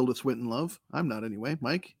for your Tilda Swinton love. I'm not anyway,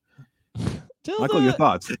 Mike. Michael, your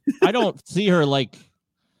thoughts? I don't see her like.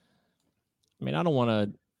 I mean, I don't want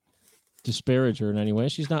to disparage her in any way.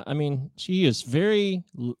 She's not. I mean, she is very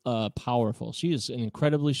powerful. She is an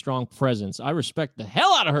incredibly strong presence. I respect the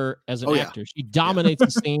hell out of her as an actor. She dominates the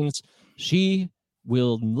scenes. She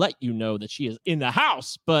will let you know that she is in the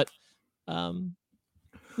house. But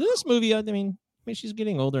this movie, I mean, she's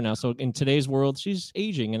getting older now. So in today's world, she's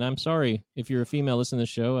aging. And I'm sorry if you're a female listening to the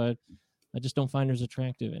show. I just don't find her as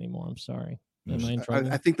attractive anymore. I'm sorry. Am I in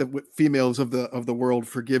trouble? I think that females of the world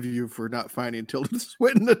forgive you for not finding Tilda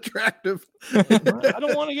Swinton attractive. I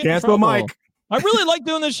don't want to get in trouble. Mike. I really like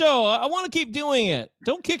doing the show. I want to keep doing it.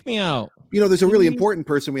 Don't kick me out. There's a really important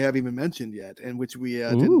person we haven't even mentioned yet, and which we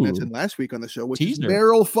didn't mention last week on the show, which is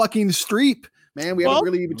Meryl fucking Streep. Man, we haven't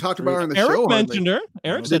really even talked about her on the show. Eric mentioned her.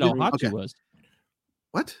 Eric said how hot she was.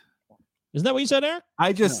 What? Isn't that what you said, Eric?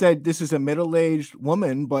 I just said this is a middle-aged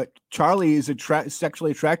woman, but Charlie is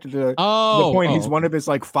sexually attracted to the point he's one of his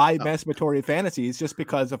like 5 masturbatory fantasies just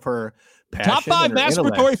because of her passion. Top 5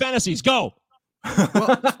 masturbatory fantasies. Go.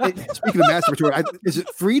 Well, speaking of masturbatory, is it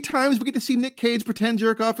 3 times we get to see Nick Cage pretend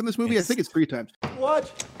jerk off in this movie? Yes. I think it's 3 times.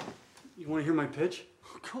 What You want to hear my pitch?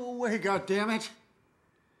 Go away, goddammit.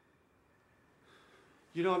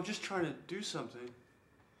 You know, I'm just trying to do something.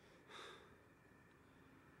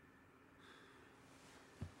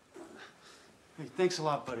 Hey, thanks a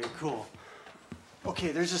lot, buddy. Cool.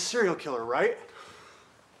 Okay, there's a serial killer, right?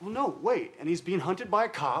 Well, no, wait. And he's being hunted by a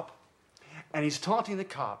cop, and he's taunting the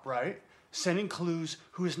cop, right? Sending clues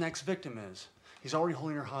who his next victim is. He's already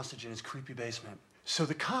holding her hostage in his creepy basement. So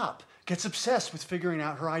the cop gets obsessed with figuring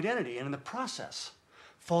out her identity, and in the process,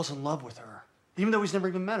 falls in love with her, even though he's never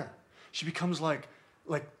even met her. She becomes like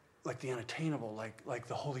the unattainable, like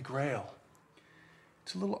the Holy Grail.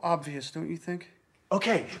 It's a little obvious, don't you think?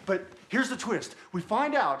 Okay, but here's the twist. We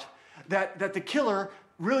find out that the killer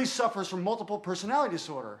really suffers from multiple personality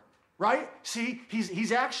disorder, right? See,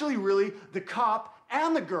 he's actually really the cop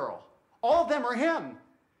and the girl. All of them are him.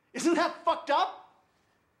 Isn't that fucked up?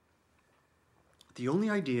 The only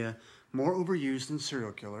idea more overused than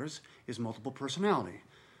serial killers is multiple personality.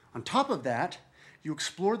 On top of that, you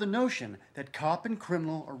explore the notion that cop and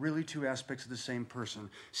criminal are really two aspects of the same person.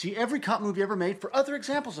 See every cop movie ever made for other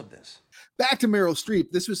examples of this. Back to Meryl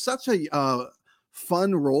Streep. This was such a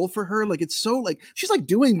fun role for her. Like, it's so like she's like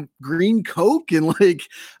doing green coke and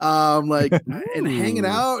and hanging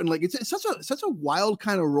out, and like it's such a wild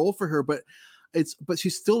kind of role for her, but she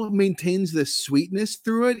still maintains this sweetness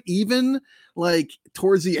through it, even like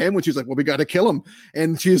towards the end when she's like, well, we got to kill him.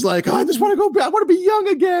 And she's like, oh, I just want to go back. I want to be young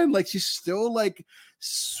again. Like, she's still like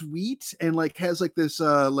sweet and like has like this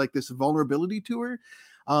vulnerability to her.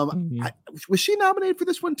 Was she nominated for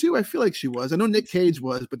this one too? I feel like she was. I know Nick Cage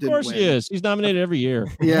was, but didn't win. Of course she is. She's nominated every year.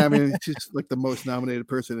 Yeah, I mean, she's like the most nominated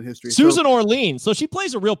person in history. Susan Orlean. So she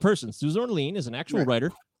plays a real person. Susan Orlean is an actual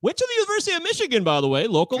writer. Went to the University of Michigan, by the way,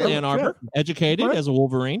 local Ann Arbor, educated as a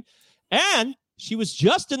Wolverine. And she was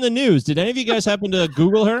just in the news. Did any of you guys happen to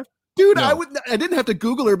Google her? Dude, no. I didn't have to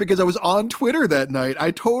Google her because I was on Twitter that night. I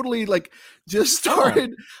totally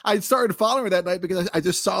I started following her that night because I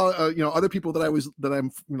just saw other people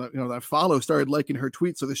that I follow started liking her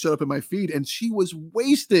tweets, so they showed up in my feed, and she was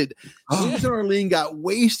wasted. Susan Orlean got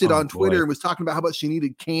wasted on Twitter and was talking about how much she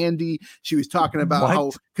needed candy. She was talking about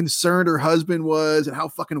how concerned her husband was and how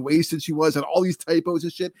fucking wasted she was and all these typos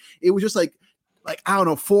and shit. It was just like I don't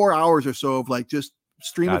know, 4 hours or so of like just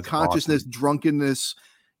stream of consciousness, drunkenness.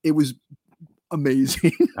 It was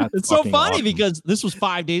amazing. It's so funny because this was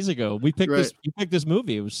 5 days ago. We picked this. You picked this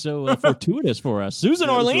movie. It was so fortuitous for us. Susan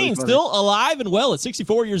Orlean, really still alive and well at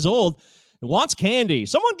 64 years old, wants candy.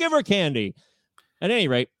 Someone give her candy. At any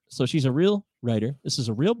rate, so she's a real writer. This is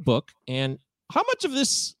a real book. And how much of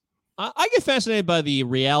this? I get fascinated by the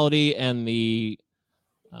reality and the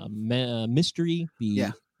mystery,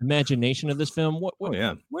 the imagination of this film.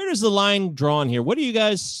 Where does the line drawn here? What do you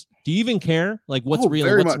guys? Do you even care? Like what's real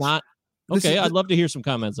and what's not? Okay, I'd love to hear some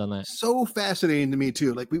comments on that. So fascinating to me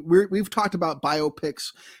too. Like we've talked about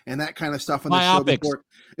biopics and that kind of stuff on the show before.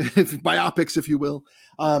 Biopics, if you will.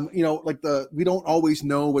 We don't always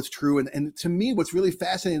know what's true. And to me, what's really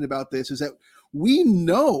fascinating about this is that we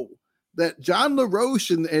know that John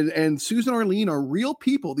LaRoche and Susan Orlean are real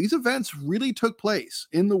people. These events really took place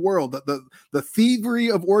in the world. The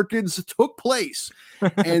thievery of orchids took place,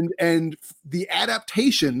 and the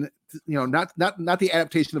adaptation, not the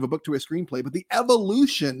adaptation of a book to a screenplay, but the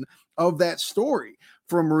evolution of that story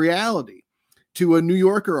from reality to a New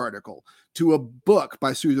Yorker article to a book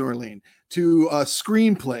by Susan Orlean to a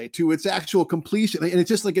screenplay to its actual completion, and it's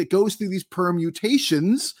just like it goes through these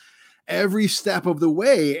permutations every step of the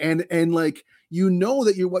way, and like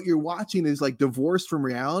that what you're watching is like divorced from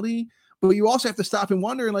reality, but you also have to stop and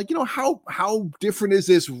wonder, like, how different is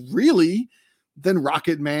this really than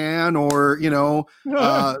Rocket Man or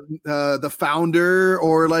The Founder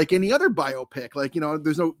or like any other biopic. Like,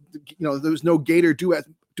 there's no Gator do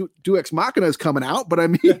Ex Machina is coming out, but I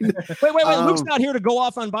mean, wait, Luke's not here to go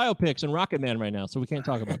off on biopics and Rocket Man right now, so we can't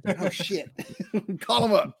talk about that. Oh shit. Call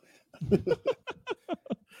him up.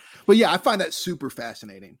 But yeah, I find that super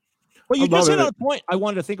fascinating. Well, you just hit on a point I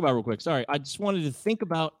wanted to think about real quick. Sorry. I just wanted to think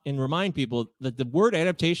about and remind people that the word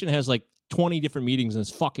adaptation has like 20 different meanings in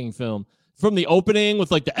this fucking film. From the opening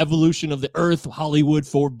with like the evolution of the Earth, Hollywood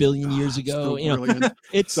 4 billion years ago.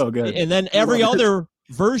 It's so good. And then every other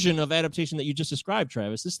version of adaptation that you just described,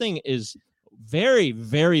 Travis. This thing is very,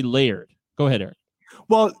 very layered. Go ahead, Eric.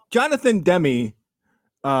 Well, Jonathan Demme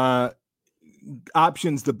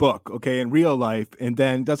options the book, okay, in real life, and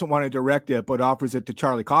then doesn't want to direct it, but offers it to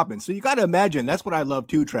Charlie Kaufman. So you got to imagine, that's what I love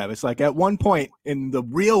too, Travis. Like at one point in the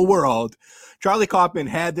real world, Charlie Kaufman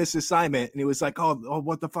had this assignment, and he was like, oh,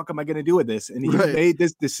 what the fuck am I going to do with this? And he made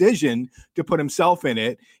this decision to put himself in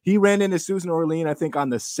it. He ran into Susan Orlean, I think, on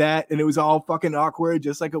the set, and it was all fucking awkward,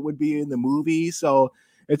 just like it would be in the movie. So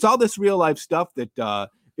it's all this real life stuff that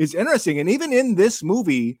is interesting. And even in this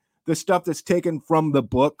movie, the stuff that's taken from the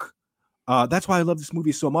book, that's why I love this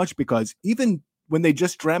movie so much, because even when they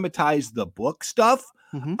just dramatize the book stuff,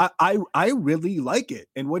 I really like it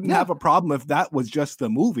and wouldn't have a problem if that was just the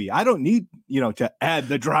movie. I don't need, to add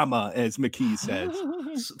the drama, as McKee says.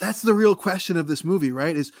 So that's the real question of this movie,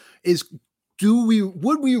 right?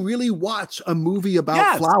 Would we really watch a movie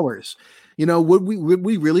about flowers? Would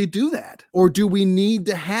we really do that? Or do we need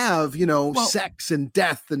to have, sex and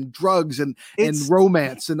death and drugs and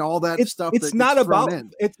romance and all that stuff? It's not about,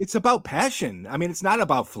 it's about passion. I mean, it's not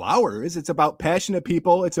about flowers. It's about passionate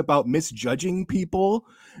people. It's about misjudging people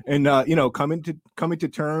and, coming to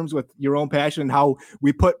terms with your own passion and how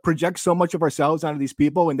we project so much of ourselves onto these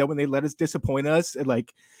people. And then when they let us disappoint us,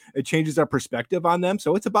 it changes our perspective on them.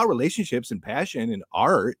 So it's about relationships and passion and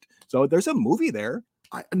art. So there's a movie there.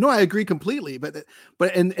 I agree completely, but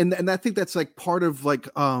I think that's like part of like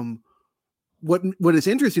what is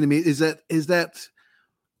interesting to me is that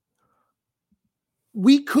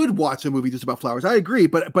we could watch a movie just about flowers. I agree,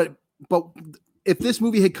 but if this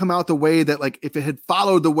movie had come out the way that, like, if it had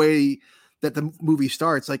followed the way that the movie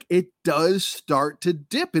starts, like, it does start to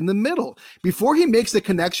dip in the middle before he makes the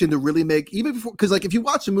connection to really make, even before, because like if you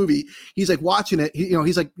watch the movie, he's like watching it,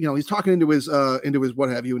 he's talking into his what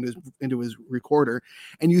have you, into his recorder,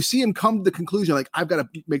 and you see him come to the conclusion, like, I've got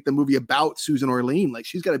to make the movie about Susan Orlean, like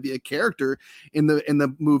she's got to be a character in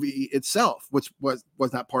the movie itself, which was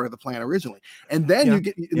not part of the plan originally. And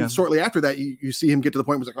then shortly after that, you see him get to the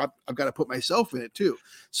point where he's like, I've got to put myself in it too.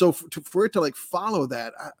 So for it to like follow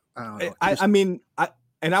that, I don't know.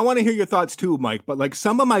 I want to hear your thoughts too, Mike, but like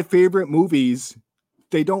some of my favorite movies,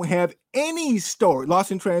 they don't have any story.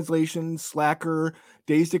 Lost in Translation, Slacker,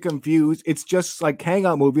 Dazed and Confused. It's just like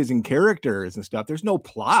hangout movies and characters and stuff. There's no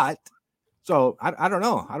plot. So I don't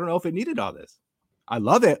know. I don't know if it needed all this. I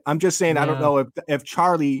love it. I'm just saying, I don't know if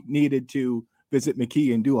Charlie needed to visit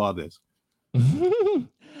McKee and do all this.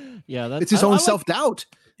 It's his own self-doubt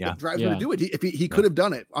that drives him to do it. If he could have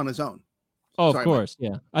done it on his own. Oh, of course.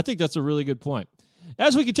 Mike. Yeah. I think that's a really good point.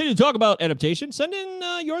 As we continue to talk about adaptation, send in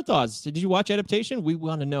your thoughts. Did you watch adaptation? We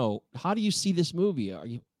want to know, how do you see this movie? Are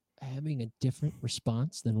you having a different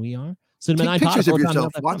responance than we are? Take pictures of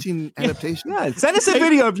yourself watching adaptation. Send us a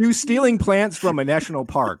video of you stealing plants from a national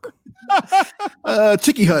park.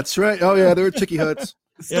 Chicky huts, right? Oh, yeah, there were chicky huts.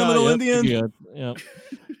 Seminole Indian. Yeah.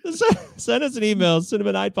 Send us an email,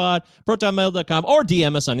 cinema9pod, protonmail.com, or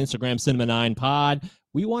DM us on Instagram, cinema9pod.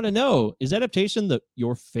 We want to know, is adaptation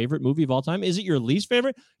your favorite movie of all time? Is it your least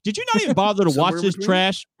favorite? Did you not even bother to watch this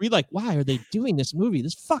trash? We're like, why are they doing this movie?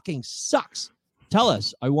 This fucking sucks. Tell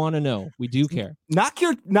us. I want to know. We do care. Knock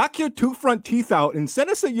your two front teeth out and send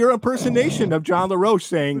us your impersonation of John LaRoche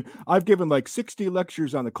saying, I've given like 60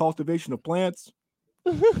 lectures on the cultivation of plants.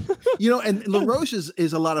 And LaRoche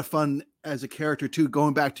is a lot of fun as a character too,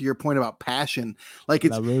 going back to your point about passion. Like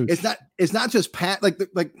it's not just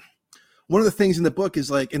like one of the things in the book is,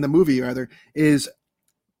 like, in the movie rather, is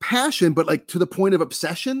passion, but like to the point of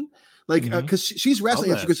obsession. Like, because she's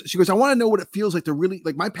wrestling, and she goes, I want to know what it feels like to really,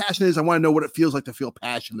 like, my passion is I want to know what it feels like to feel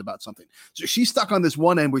passionate about something. So she's stuck on this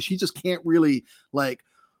one end where she just can't really like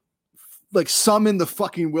summon the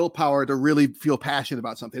fucking willpower to really feel passionate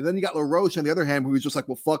about something. Then you got LaRoche on the other hand, who was just like,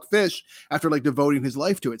 well, fuck fish, after like devoting his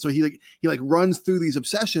life to it. So he runs through these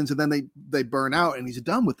obsessions, and then they burn out, and he's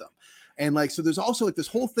done with them. And like, so there's also like this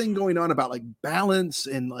whole thing going on about like balance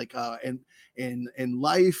and like in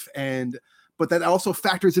life, but that also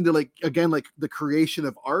factors into like, again, like the creation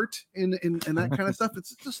of art and that kind of stuff.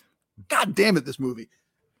 It's just, God damn it, this movie.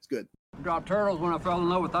 It's good. Dropped turtles when I fell in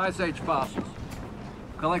love with Ice Age fossils.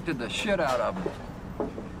 Collected the shit out of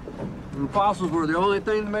them. And fossils were the only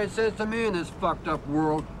thing that made sense to me in this fucked up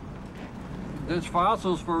world. There's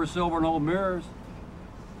fossils for silver and old mirrors.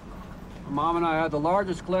 Mom and I had the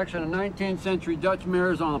largest collection of 19th century Dutch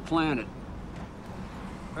mirrors on the planet.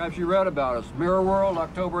 Perhaps you read about us. Mirror World,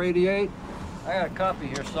 October '88. I got a copy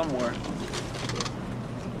here somewhere.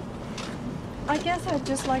 I guess I'd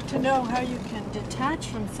just like to know how you can detach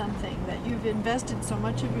from something that you've invested so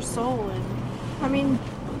much of your soul in. I mean,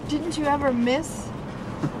 didn't you ever miss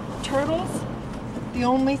turtles? The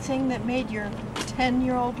only thing that made your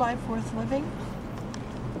 10-year-old life worth living?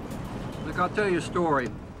 Look, I'll tell you a story.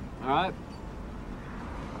 All right?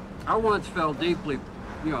 I once fell deeply,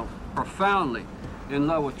 profoundly in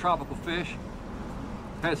love with tropical fish.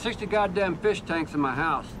 Had 60 goddamn fish tanks in my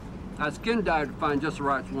house. I skin dived to find just the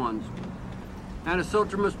right ones.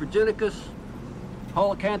 Anisotromus virginicus,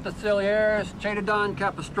 Holocanthus ciliaris, Chaetodon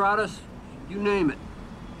capistratus, you name it.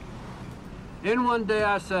 In one day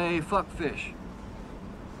I say, fuck fish.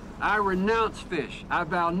 I renounce fish. I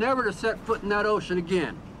vow never to set foot in that ocean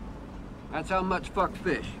again. That's how much fuck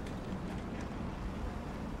fish.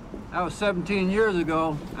 That was 17 years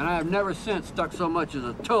ago, and I have never since stuck so much as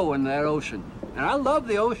a toe in that ocean. And I love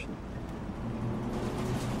the ocean.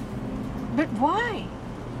 But why?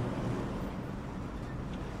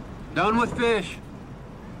 Done with fish.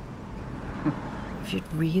 If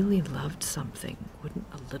you'd really loved something, wouldn't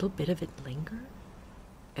a little bit of it linger?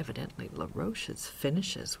 Evidently, LaRoche's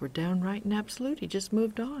finishes were downright and absolute. He just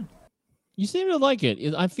moved on. You seem to like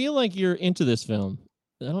it. I feel like you're into this film.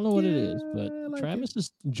 I don't know what it is, but Travis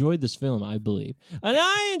has enjoyed this film, I believe. And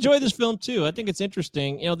I enjoy this film, too. I think it's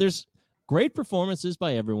interesting. There's great performances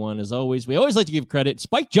by everyone, as always. We always like to give credit.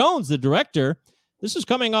 Spike Jonze, the director, this is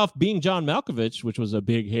coming off Being John Malkovich, which was a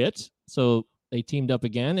big hit. So they teamed up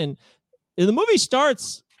again. And the movie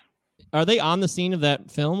starts, are they on the scene of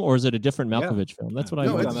that film, or is it a different Malkovich film? That's what I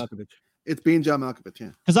know. It's Being John Malkovich,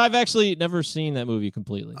 yeah. Because I've actually never seen that movie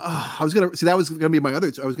completely. I was going to see, that was going to be my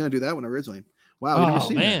other, I was going to do that one originally. Wow. Oh,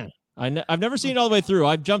 man. I've never seen it all the way through.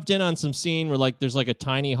 I've jumped in on some scene where there's a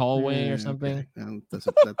tiny hallway or something. Okay. That's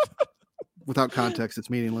without context, it's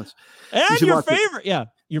meaningless. And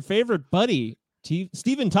your favorite buddy,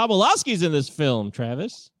 Stephen Tobolowsky's in this film,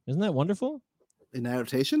 Travis. Isn't that wonderful? An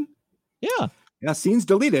adaptation? Yeah. Yeah, scene's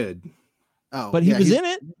deleted. Oh, but he was in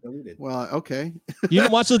it. Deleted. Well, okay. You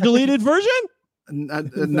didn't watch the deleted version?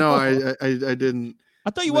 No, I didn't. I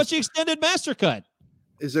thought you watched the extended master cut.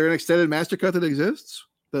 Is there an extended master cut that exists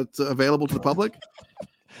that's available to the public?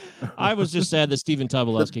 I was just sad that Stephen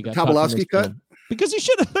Tobolowsky got Tobolowsky cut because he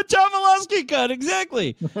should have the Tobolowsky cut.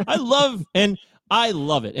 Exactly. I love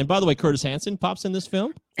it. And by the way, Curtis Hanson pops in this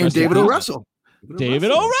film, and David O. Russell.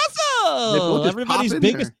 David O. Russell,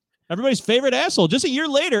 everybody's favorite asshole. Just a year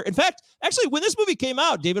later, in fact, actually, when this movie came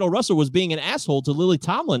out, David O. Russell was being an asshole to Lily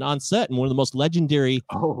Tomlin on set in one of the most legendary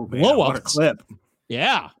blow-ups. What a clip.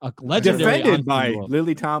 Yeah, a legendary defended by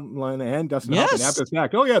Lily Tomlin and Dustin Hoffman after the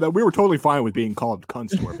fact. Oh yeah, we were totally fine with being called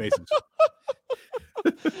cunts to our faces.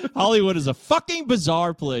 Hollywood is a fucking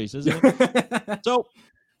bizarre place, isn't it? So,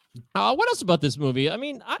 what else about this movie? I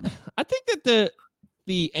mean, I think that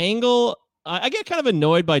the angle, I get kind of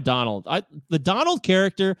annoyed by Donald. The Donald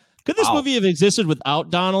character. Could this movie have existed without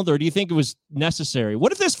Donald, or do you think it was necessary?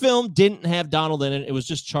 What if this film didn't have Donald in it? It was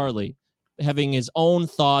just Charlie having his own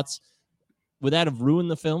thoughts. Would that have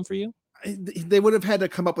ruined the film for you? They would have had to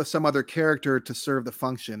come up with some other character to serve the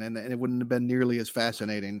function, and it wouldn't have been nearly as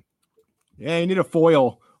fascinating. Yeah, you need a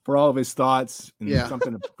foil for all of his thoughts and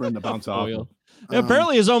something to bring the bounce off.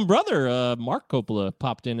 Apparently, his own brother, Mark Coppola,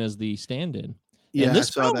 popped in as the stand-in. Yeah, and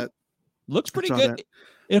this I saw that. Looks pretty good.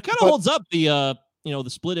 It kind of holds up the the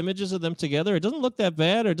split images of them together. It doesn't look that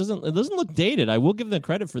bad, or it doesn't look dated. I will give them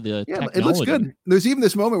credit for the technology. It looks good. There's even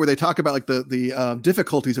this moment where they talk about the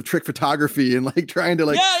difficulties of trick photography and trying to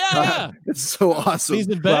it's so awesome.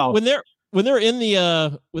 When they're in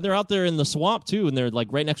the when they're out there in the swamp too, and they're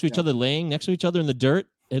right next to each other, laying next to each other in the dirt,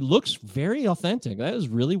 it looks very authentic. That was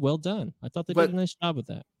really well done. I thought they did a nice job with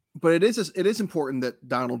that. But it is important that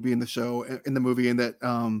Donald be in the show, in the movie, and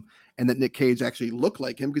that Nick Cage actually look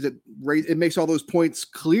like him, because it makes all those points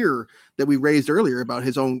clear that we raised earlier about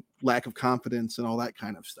his own lack of confidence and all that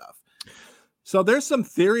kind of stuff. So there's some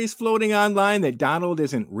theories floating online that Donald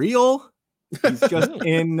isn't real. He's just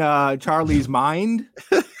in Charlie's mind.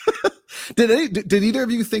 Did either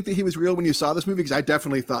of you think that he was real when you saw this movie? Because I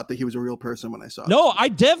definitely thought that he was a real person when I saw it. No, I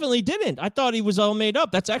definitely didn't. I thought he was all made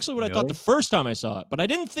up. That's actually what I thought the first time I saw it, but I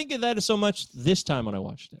didn't think of that so much this time when I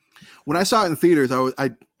watched it. When I saw it in theaters,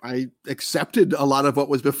 I accepted a lot of what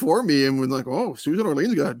was before me and was like, "Oh, Susan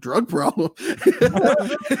Orlean's got a drug problem."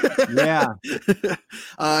 Yeah,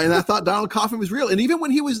 and I thought Donald Kaufman was real. And even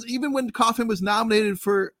when Kaufman was nominated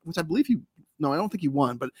for, which I believe I don't think he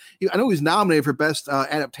won, but I know he was nominated for best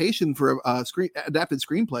adaptation for a adapted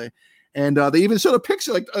screenplay. And they even showed a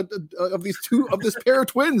picture of this pair of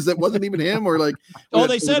twins that wasn't even him, or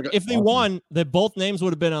they said if they won, that both names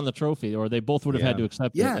would have been on the trophy, or they both would have had to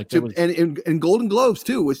accept it. And Golden Globes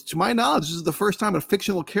too, which to my knowledge, this is the first time a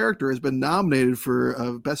fictional character has been nominated for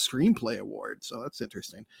a best screenplay award. So that's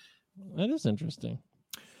interesting. That is interesting.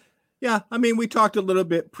 Yeah, I mean, we talked a little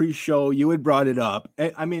bit pre-show. You had brought it up.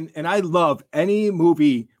 I mean, and I love any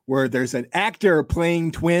movie where there's an actor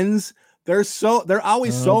playing twins. They're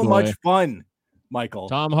always so much fun Michael.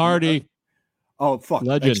 Tom Hardy. Oh, fuck.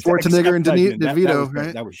 Legend. Schwarzenegger and Legend. DeVito,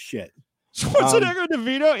 right? That was shit. Schwarzenegger and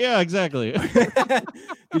DeVito? Yeah, exactly.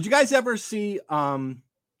 Did you guys ever see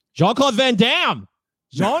Jean-Claude Van Damme?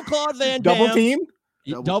 Jean-Claude Van Damme. Double Team?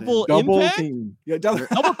 Double Impact? Team. Yeah,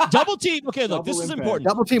 double Team. Okay, look, this is Impact. important.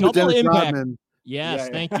 Double Team with Dennis Impact. Rodman. Yes,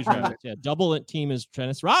 Yeah, thank you, Travis. Yeah, Double Team is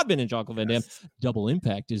Dennis Rodman and Jean-Claude Van Damme. Double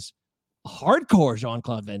Impact is hardcore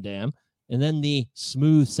Jean-Claude Van Damme. And then the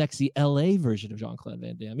smooth, sexy LA version of Jean-Claude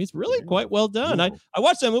Van Damme. He's really quite well done. I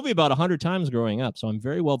watched that movie about 100 times growing up, so I'm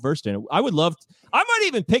very well versed in it. I might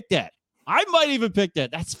even pick that.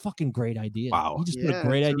 That's a fucking great idea. Wow. You just put a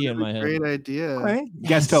great idea in my head. Great idea. Okay.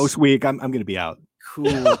 Guest host week. I'm going to be out.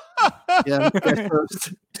 Cool. Yeah,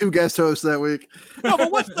 two guest hosts that week. No, but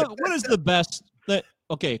what is the best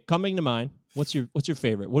coming to mind? What's your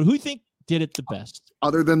favorite? Who do you think did it the best?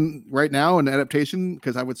 Other than right now an adaptation,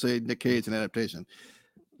 because I would say Nick Cage an adaptation.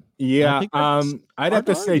 Yeah, I'd have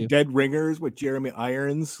to say Dead Ringers with Jeremy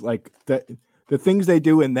Irons. Like the things they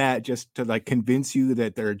do in that just to like convince you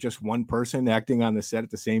that they're just one person acting on the set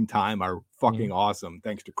at the same time are fucking awesome.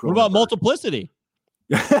 Thanks to Cronenberg. What about Multiplicity?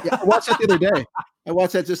 Yeah, I watched that the other day. I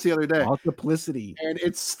watched that just the other day. Multiplicity. And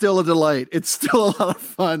it's still a delight. It's still a lot of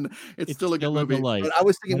fun. It's still a good movie. Delight. But I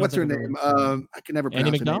was thinking, what's her name? I can never pronounce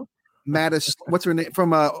Annie her name. McDowell? Mattis. What's her name?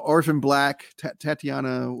 From Orphan Black.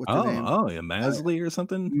 Tatiana. What's her name? Oh, yeah, Masley or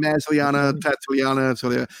something. Masliana, Tatiana. So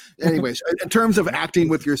there. Anyways, in terms of acting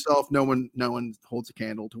with yourself, no one holds a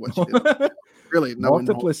candle to what she did. Really, no one.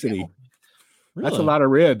 Multiplicity. Really? That's a lot of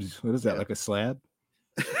ribs. What is that? Like a slab?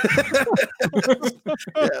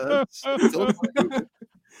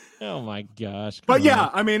 Oh my gosh. But yeah,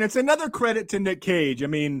 I mean, it's another credit to Nick Cage. I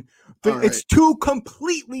mean, it's two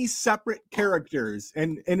completely separate characters,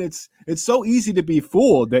 and it's so easy to be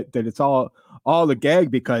fooled that it's all a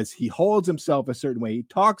gag because he holds himself a certain way, he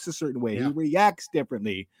talks a certain way, he reacts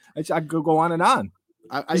differently. I could go on and on.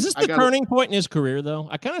 Is this the turning point in his career, though?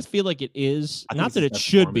 I kind of feel like it is. Not that it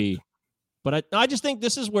should be, but I just think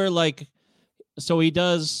this is where, like, so he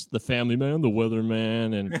does The Family Man, The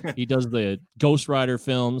Weatherman, and he does the Ghost Rider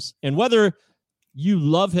films. And whether you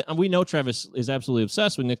love him, we know Travis is absolutely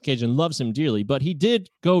obsessed with Nick Cage and loves him dearly, but he did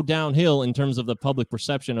go downhill in terms of the public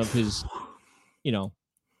perception of his,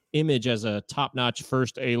 image as a top-notch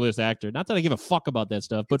first A-list actor. Not that I give a fuck about that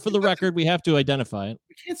stuff, but for the record, we have to identify it.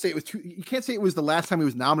 You can't say it was you can't say it was the last time he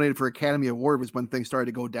was nominated for Academy Award was when things started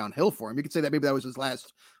to go downhill for him. You could say that maybe that was his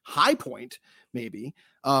last high point, maybe.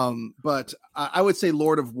 But I would say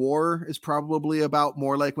Lord of War is probably about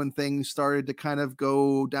more like when things started to kind of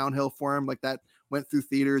go downhill for him. Like that went through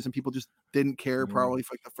theaters and people just didn't care probably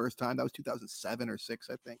for like the first time. That was 2007 or 6,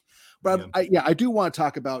 I think. But I do want to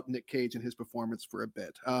talk about Nick Cage and his performance for a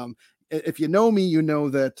bit. If you know me, you know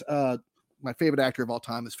that my favorite actor of all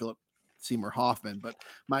time is Philip Seymour Hoffman. But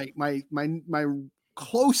my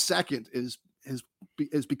close second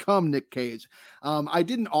has become Nick Cage. I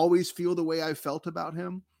didn't always feel the way I felt about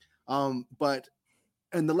him, but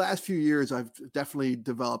in the last few years, I've definitely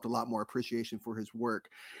developed a lot more appreciation for his work.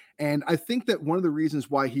 And I think that one of the reasons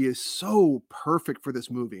why he is so perfect for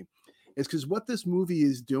this movie is because what this movie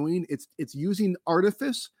is doing, it's using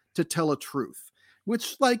artifice to tell a truth,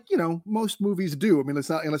 which, like, most movies do. I mean, it's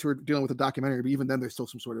not unless we're dealing with a documentary, but even then there's still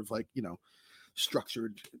some sort of like,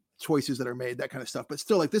 structured choices that are made, that kind of stuff. But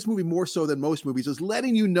still, like, this movie more so than most movies is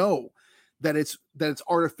letting you know that it's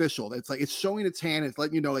artificial. That it's like it's showing its hand. It's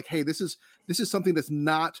letting you know, like, hey, this is something that's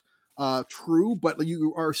not true, but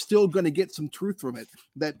you are still going to get some truth from it.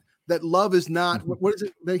 That love is not. What is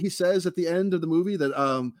it that he says at the end of the movie? That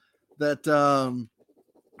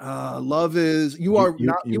love is you are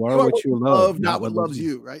what you love, not what loves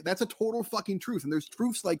you. Right? That's a total fucking truth. And there's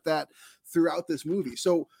truths like that throughout this movie.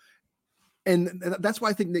 So. And that's why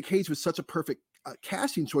I think Nick Cage was such a perfect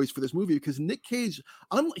casting choice for this movie, because Nick Cage,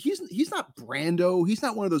 he's not Brando. He's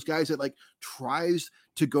not one of those guys that like tries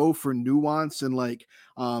to go for nuance and like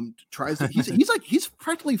tries to. He's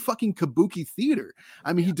practically fucking kabuki theater.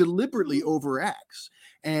 I mean, he deliberately overacts,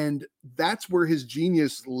 and that's where his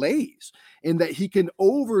genius lays, in that he can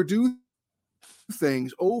overdo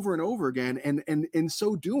things over and over again, and in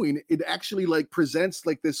so doing, it actually like presents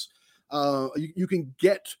like this. You can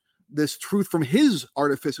get this truth from his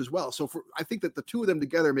artifice as well. So I think that the two of them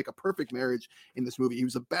together make a perfect marriage in this movie. He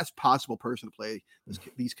was the best possible person to play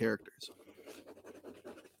these characters.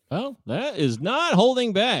 Well, that is not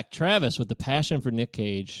holding back Travis with the passion for Nick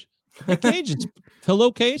Cage. Nick Cage's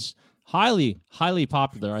pillowcase, highly, highly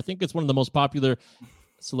popular. I think it's one of the most popular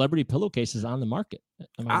celebrity pillowcases on the market.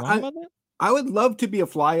 Am I wrong about that? I would love to be a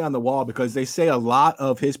fly on the wall, because they say a lot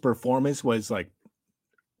of his performance was like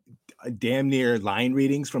damn near line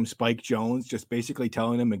readings from Spike Jonze, just basically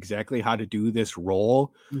telling him exactly how to do this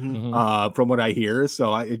role. From what I hear,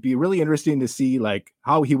 so it'd be really interesting to see like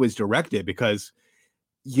how he was directed, because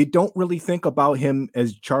you don't really think about him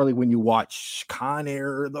as Charlie when you watch Con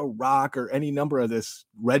Air, The Rock, or any number of this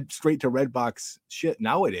straight to Redbox shit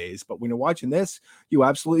nowadays. But when you're watching this, you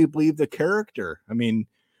absolutely believe the character. I mean,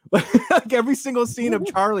 like every single scene of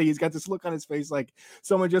Charlie, he's got this look on his face like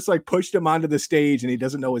someone just like pushed him onto the stage and he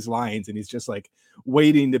doesn't know his lines and he's just like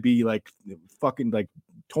waiting to be like fucking like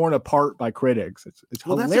torn apart by critics. It's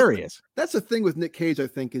hilarious. That's the thing with Nick Cage, I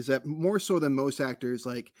think, is that more so than most actors,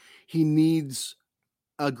 like he needs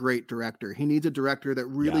a great director. He needs a director that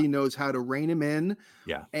really knows how to rein him in,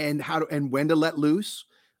 and when to let loose,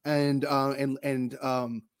 and I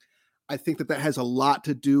think that has a lot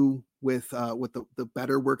to do with the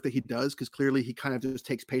better work that he does, because clearly he kind of just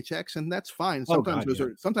takes paychecks, and that's fine. Sometimes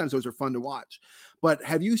those are fun to watch. But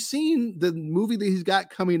have you seen the movie that he's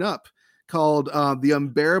got coming up called The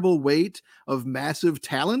Unbearable Weight of Massive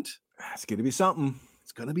Talent? It's gonna be something.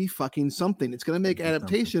 It's going to be fucking something. It's going to make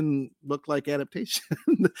adaptation look like adaptation.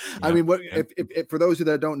 I mean, if for those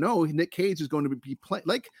that don't know, Nick Cage is going to be playing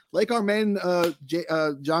like our man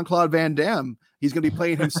Jean-Claude Van Damme. He's going to be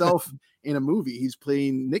playing himself in a movie. He's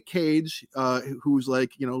playing Nick Cage, who's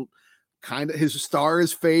like, you know, kind of his star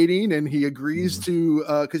is fading, and he agrees to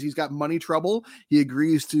because he's got money trouble. He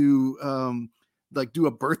agrees to like do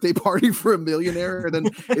a birthday party for a millionaire, and then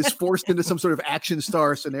is forced into some sort of action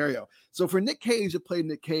star scenario. So for Nick Cage to play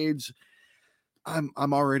Nick Cage, I'm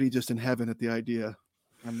already just in heaven at the idea.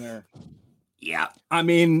 I'm there. Yeah. I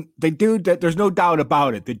mean, there's no doubt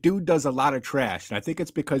about it. The dude does a lot of trash. And I think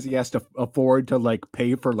it's because he has to afford to like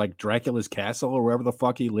pay for like Dracula's castle or wherever the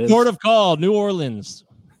fuck he lives. Port of Call, New Orleans.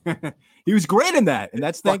 He was great in that. And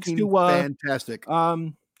that's thanks to fantastic.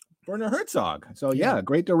 Werner Herzog. So yeah,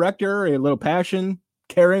 great director, a little passion,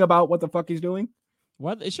 caring about what the fuck he's doing.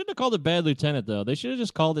 What? They shouldn't have called it Bad Lieutenant, though. They should have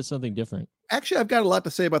just called it something different. Actually, I've got a lot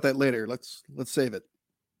to say about that later. Let's save it.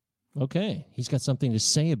 Okay, he's got something to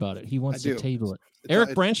say about it. He wants to table it.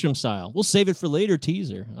 Eric Branstrom style. We'll save it for later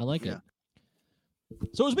teaser. I like it.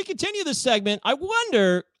 So as we continue this segment, I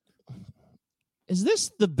wonder, is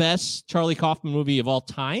this the best Charlie Kaufman movie of all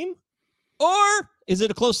time? Or is it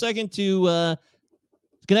a close second to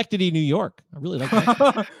Schenectady, New York? I really like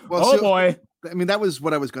that. Well, boy. I mean, that was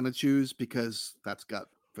what I was going to choose because that's got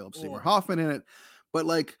Philip Seymour Hoffman in it. But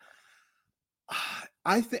like,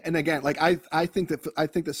 I think, and again, like I think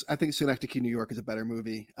Schenectady, New York is a better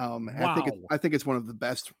movie. I think it's one of the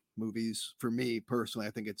best movies for me personally.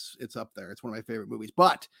 I think it's up there. It's one of my favorite movies.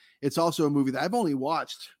 But it's also a movie that I've only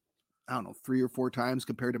watched, I don't know, 3 or 4 times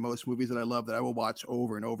compared to most movies that I love that I will watch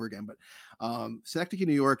over and over again. But Schenectady,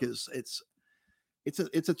 New York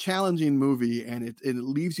it's a challenging movie, and it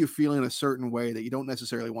leaves you feeling a certain way that you don't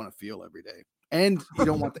necessarily want to feel every day, and you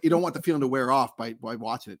don't want the feeling to wear off by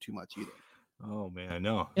watching it too much either. Oh man,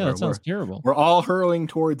 no. Yeah, that sounds terrible. We're all hurling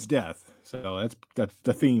towards death, so that's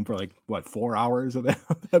the theme for like what 4 hours of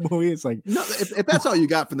that movie. It's like, no, if that's all you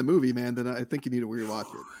got from the movie, man, then I think you need to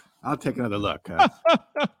rewatch it. I'll take another look.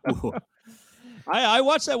 I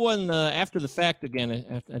watched that one after the fact again.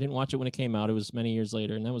 I didn't watch it when it came out. It was many years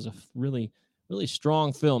later, and that was a really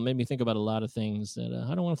strong film. Made me think about a lot of things that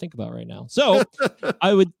I don't want to think about right now. So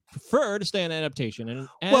I would prefer to stay on adaptation. And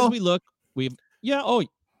as we look,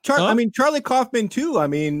 Charlie Kaufman too. I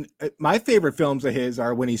mean, my favorite films of his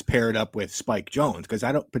are when he's paired up with Spike Jonze, because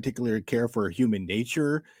I don't particularly care for Human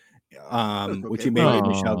Nature, which he made with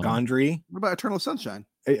Michel Gondry. What about Eternal Sunshine?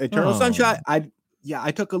 Eternal Sunshine.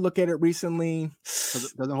 I took a look at it recently.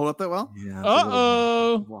 Doesn't hold up that well? Yeah.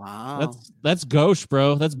 Wow. That's gauche,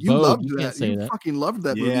 bro. That's you Vogue. loved You that. can't say that. Fucking loved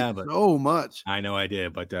that movie so much. I know I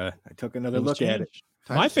did, but I took another look at it.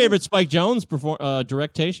 My favorite Spike Jonze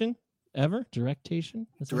directation ever. Direction?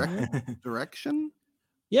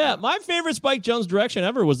 Yeah, my favorite Spike Jonze direction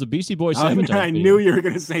ever was the Beastie Boys Sabotage. I knew you were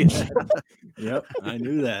going to say that. Yep, I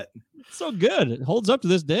knew that. So good. It holds up to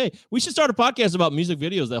this day. We should start a podcast about music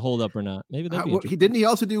videos that hold up or not. Maybe that'd be interesting. Didn't he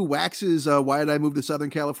also do Wax's Why Did I Move to Southern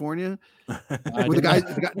California? Where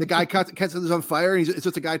the guy catches on fire, and it's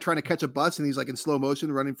just a guy trying to catch a bus, and he's like in slow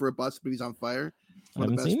motion running for a bus, but he's on fire. I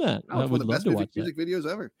haven't seen that. I would love to watch music videos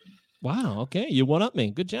ever. Wow. Okay, you one up me.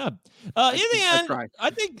 Good job. In the end, I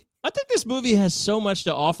think this movie has so much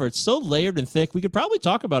to offer. It's so layered and thick. We could probably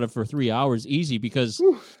talk about it for 3 hours easy, because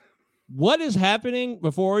what is happening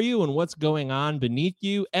before you and what's going on beneath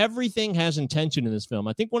you, everything has intention in this film.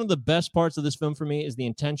 I think one of the best parts of this film for me is the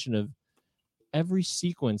intention of every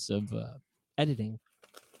sequence of editing,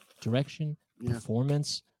 direction,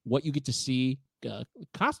 performance, what you get to see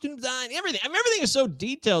costume design, everything. I mean, everything is so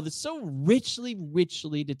detailed. It's so richly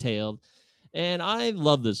detailed. And I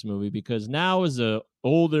love this movie because now as a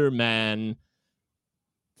older man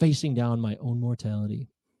facing down my own mortality,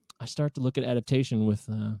 I start to look at adaptation with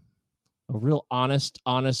a real honest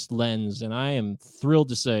lens. And I am thrilled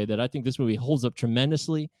to say that I think this movie holds up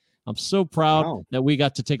tremendously. I'm so proud that we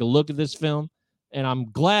got to take a look at this film, and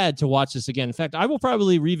I'm glad to watch this again. In fact, I will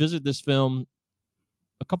probably revisit this film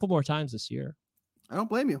a couple more times this year. I don't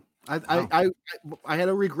blame you. I had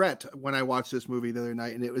a regret when I watched this movie the other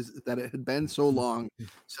night, and it was that it had been so long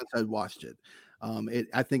since I'd watched it.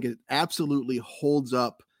 I think it absolutely holds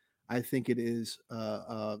up. I think it is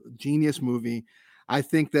a genius movie. I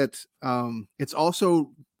think that it's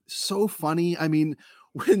also so funny. I mean,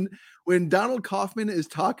 when Donald Kaufman is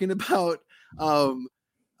talking about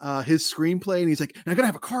his screenplay, and he's like, "I'm gonna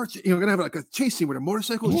have a car, gonna have like a chase scene with a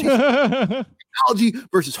motorcycle, technology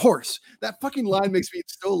versus horse." That fucking line makes me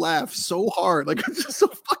still laugh so hard. Like, it's just so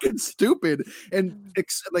fucking stupid and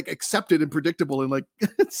accepted and predictable, and like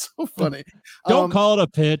it's so funny. Don't call it a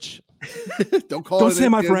pitch. Don't say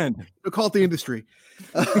my friend. Don't call it the industry.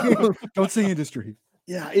 Don't say industry.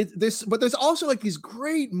 Yeah, but there's also like these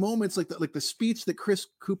great moments, like the speech that Chris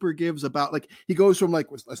Cooper gives about, like, he goes from like,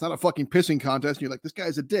 it's not a fucking pissing contest, and you're like, this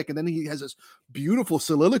guy's a dick, and then he has this beautiful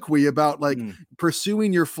soliloquy about like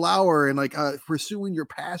pursuing your flower and like pursuing your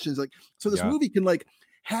passions, like, so this movie can like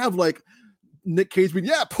have like Nick Cage being,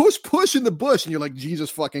 push in the bush, and you're like, Jesus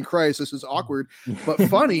fucking Christ, this is awkward but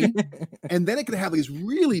funny. And then it can have these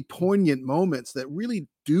really poignant moments that really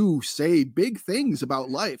do say big things about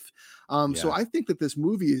life. So I think that this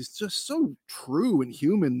movie is just so true and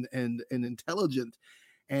human and intelligent.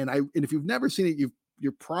 And if you've never seen it,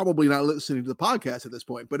 you're probably not listening to the podcast at this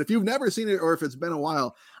point. But if you've never seen it, or if it's been a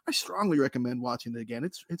while, I strongly recommend watching it again.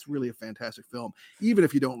 It's really a fantastic film, even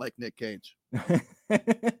if you don't like Nick Cage.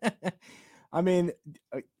 I mean,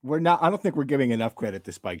 I don't think we're giving enough credit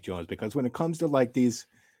to Spike Jonze, because when it comes to like these,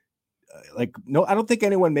 I don't think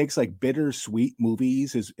anyone makes like bittersweet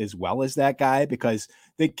movies as well as that guy, because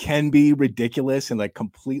they can be ridiculous and like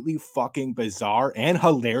completely fucking bizarre and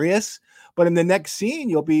hilarious. But in the next scene,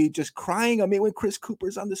 you'll be just crying. I mean, when Chris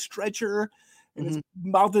Cooper's on the stretcher and his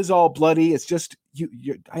mouth is all bloody, it's just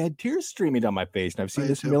I had tears streaming down my face, and I've seen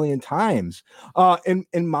this a million times.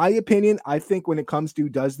 In my opinion, I think when it comes to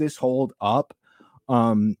does this hold up,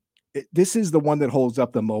 this is the one that holds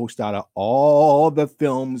up the most out of all the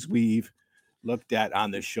films we've looked at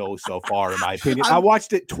on the show so far, in my opinion. I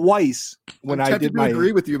watched it twice when I did my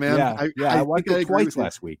agree with you, man. I watched it twice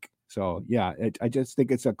last week. So yeah, I just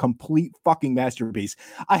think it's a complete fucking masterpiece.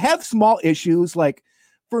 I have small issues, like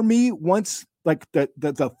for me, once like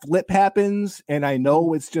the flip happens, and I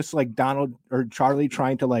know it's just like Donald or Charlie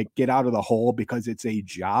trying to like get out of the hole because it's a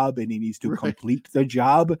job and he needs to complete the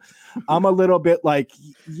job. I'm a little bit like,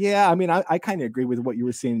 I mean, I kind of agree with what you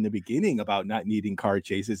were saying in the beginning about not needing car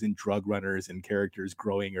chases and drug runners and characters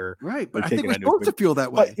growing but I think we're supposed to feel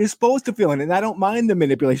that way. But you're supposed to feel it, and I don't mind the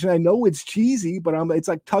manipulation. I know it's cheesy, but it's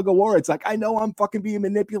like tug of war. It's like, I know I'm fucking being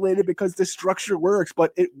manipulated because the structure works,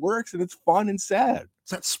 but it works and it's fun and sad.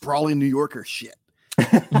 It's that sprawling New Yorker shit.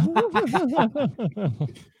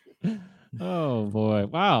 Oh boy.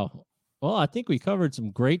 Wow. Well, I think we covered some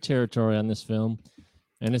great territory on this film.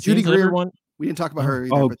 And it's Judy Greer. We didn't talk about her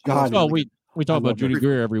either. Oh God. Oh, we talk about Judy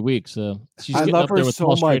Greer every week, so she's getting up there with so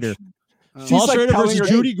Paul much. Schrader. Paul Schrader versus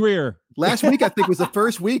Judy Greer. Last week, I think, was the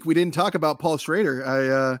first week we didn't talk about Paul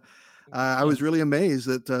Schrader. I was really amazed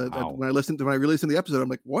that when I re-listened to the episode, I'm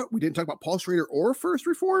like, what? We didn't talk about Paul Schrader or First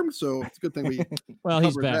Reform? So it's a good thing we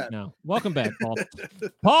he's back now. Welcome back, Paul.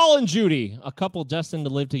 Paul and Judy, a couple destined to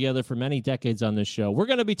live together for many decades on this show. We're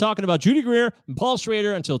going to be talking about Judy Greer and Paul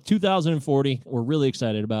Schrader until 2040. We're really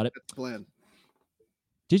excited about it. That's the plan.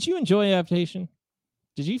 Did you enjoy adaptation?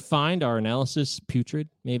 Did you find our analysis putrid?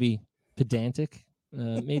 Maybe pedantic?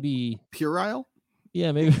 Maybe puerile?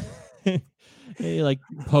 Yeah, maybe. Maybe like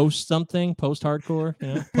post hardcore,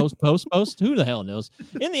 post. Who the hell knows?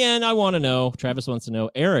 In the end, I want to know. Travis wants to know.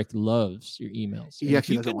 Eric loves your emails. He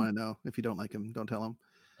actually doesn't want to know. If you don't like him, don't tell him.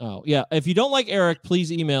 Oh, yeah. If you don't like Eric,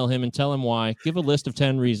 please email him and tell him why. Give a list of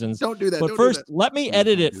 10 reasons. Don't do that. But first, let me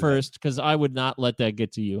edit it first, because I would not let that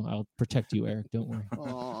get to you. I'll protect you, Eric. Don't worry.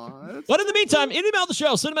 But in the meantime, email the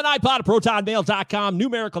show, cinema9pod at protonmail.com,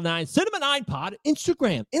 numerical 9, cinema9pod,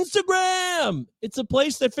 Instagram. It's a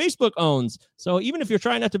place that Facebook owns. So even if you're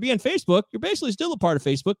trying not to be on Facebook, you're basically still a part of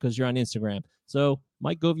Facebook because you're on Instagram. So,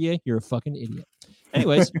 Mike Govier, you're a fucking idiot.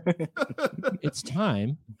 Anyways, it's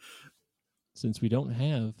time. Since we don't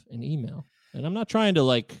have an email, and I'm not trying to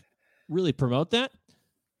like really promote that,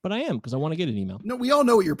 but I am because I want to get an email. No, we all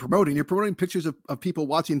know what you're promoting. You're promoting pictures of people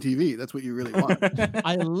watching TV. That's what you really want.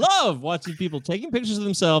 I love watching people taking pictures of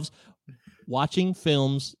themselves, watching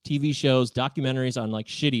films, TV shows, documentaries on like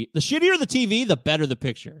shitty. The shittier the TV, the better the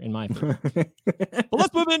picture, in my opinion. But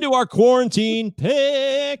let's move into our quarantine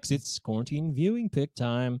picks. It's quarantine viewing pick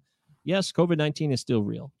time. Yes, COVID-19 is still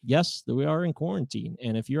real. Yes, we are in quarantine.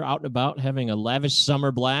 And if you're out and about having a lavish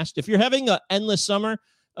summer blast, if you're having an endless summer,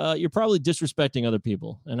 you're probably disrespecting other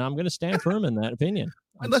people. And I'm going to stand firm in that opinion.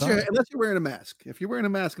 Unless you're wearing a mask. If you're wearing a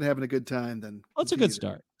mask and having a good time, then that's a good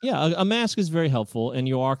start. Yeah, a mask is very helpful, and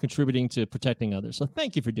you are contributing to protecting others. So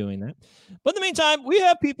thank you for doing that. But in the meantime, we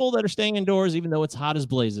have people that are staying indoors, even though it's hot as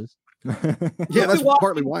blazes. Yeah, that's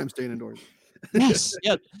partly why I'm staying indoors. Yes.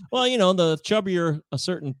 Yeah. Well, the chubbier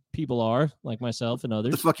certain people are, like myself and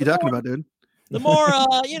others. What the fuck you talking about, dude? The more,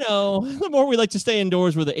 the more we like to stay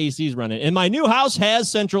indoors where the AC's running. And my new house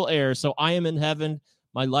has central air, so I am in heaven.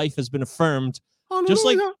 My life has been affirmed. Just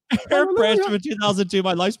like Eric Bradshaw in 2002,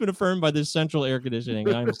 my life's been affirmed by this central air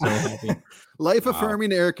conditioning. I'm so happy. Life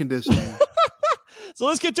affirming air conditioning. So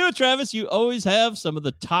let's get to it, Travis. You always have some of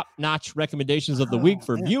the top-notch recommendations of the week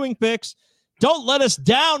for viewing picks. Don't let us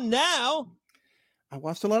down now. I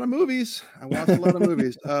watched a lot of movies.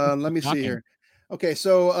 Let me see here. Okay,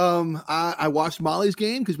 so I watched Molly's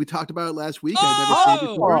Game because we talked about it last week. I'd never seen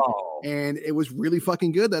it before, and it was really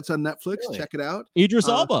fucking good. That's on Netflix. Really? Check it out. Idris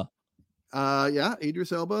Elba. Yeah,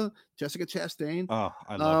 Idris Elba, Jessica Chastain. Oh,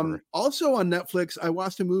 I love her. Also on Netflix, I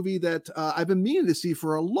watched a movie that I've been meaning to see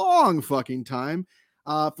for a long fucking time.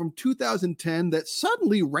 From 2010 that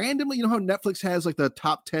suddenly randomly, you know how Netflix has like the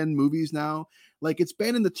top 10 movies now? Like it's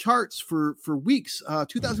been in the charts for weeks.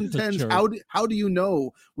 2010's How Do You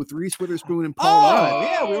Know with Reese Witherspoon and Paul Rudd. Oh,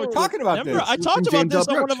 yeah, we were talking about this. I talked about this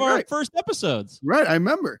on one of our first episodes. Right, I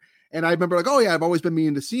remember. And I remember like, oh yeah, I've always been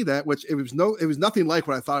meaning to see that, which it was nothing like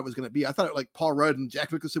what I thought it was going to be. I thought it, like Paul Rudd and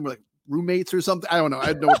Jack Nicholson were like roommates or something. I don't know.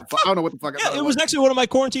 I don't know what the fuck. Yeah, it was actually one of my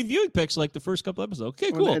quarantine viewing picks, like the first couple episodes.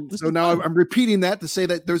 Okay, cool. And so now I'm repeating that to say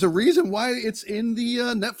that there's a reason why it's in the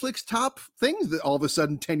Netflix top things that all of a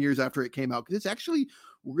sudden 10 years after it came out, because it's actually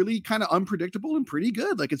really kind of unpredictable and pretty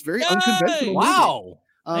good. Like it's very unconventional. Wow.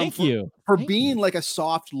 Thank you for being like a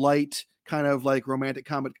soft, light kind of like romantic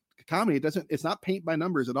comedy. It's not paint by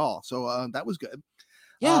numbers at all. So that was good.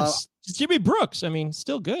 Yes, Jimmy Brooks. I mean,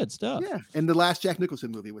 still good stuff. Yeah, and the last Jack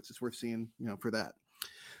Nicholson movie, which is worth seeing, for that.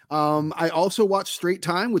 I also watched Straight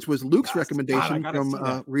Time, which was Luke's recommendation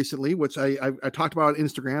from recently, which I talked about on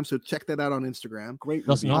Instagram. So check that out on Instagram. Great.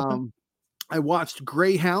 I watched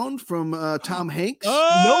Greyhound from Tom Hanks.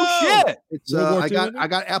 Oh, no shit! It's I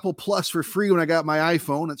got Apple Plus for free when I got my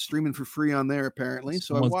iPhone. It's streaming for free on there apparently.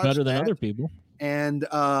 So I watched better than other people. And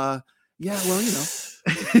yeah, well,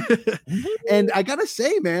 and I gotta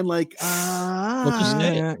say, man, like,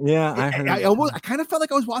 I kind of felt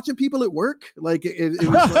like I was watching people at work. Like it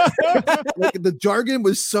was like the jargon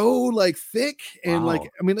was so like thick and like,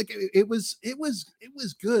 I mean, like it was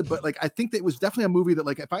good, but like I think that it was definitely a movie that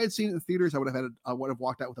like if I had seen it in theaters, I would have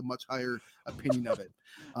walked out with a much higher opinion of it.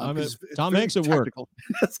 It's Tom Hanks at work.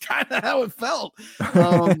 That's kind of how it felt.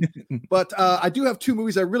 But I do have two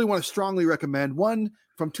movies I really want to strongly recommend. One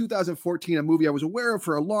from 2014, a movie I was aware of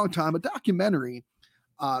for a long time, a documentary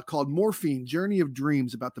called Morphine, Journey of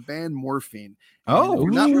Dreams, about the band Morphine. And if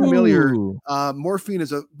you're not familiar, Morphine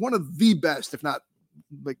is one of the best, if not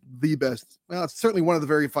like the best. Well, it's certainly one of the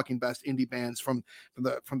very fucking best indie bands from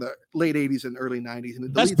the late 80s and early 90s.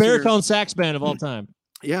 And best baritone sax band of all time.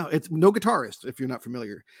 Yeah, it's no guitarist if you're not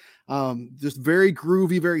familiar. Just very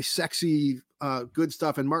groovy, very sexy, good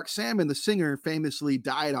stuff. And Mark Salmon, the singer, famously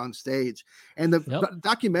died on stage. And the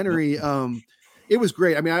documentary, it was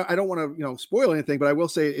great. I mean, I don't want to spoil anything, but I will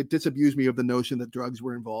say it disabused me of the notion that drugs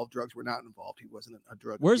were involved. Drugs were not involved. He wasn't a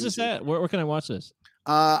drug. Where's this at? Where can I watch this?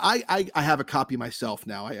 I have a copy myself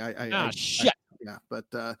now. Shit. Yeah, but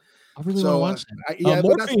I really want to watch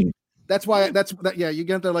that. That's why you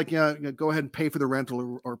get to like go ahead and pay for the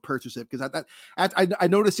rental or purchase it, because I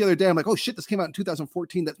noticed the other day, I'm like, oh shit, this came out in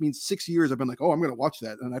 2014. That means 6 years I've been like, oh, I'm gonna watch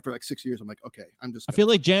that, and after like 6 years I'm like, okay, I feel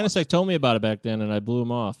like Janicek told me about it back then and I blew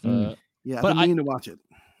him off. Yeah, but I mean to watch it.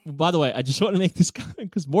 By the way, I just want to make this comment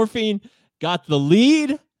because Morphine got the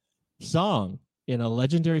lead song in a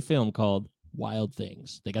legendary film called Wild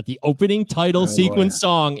Things. They got the opening title sequence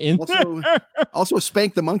song in also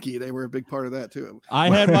Spank the Monkey. They were a big part of that too. I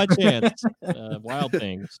had my chance. Wild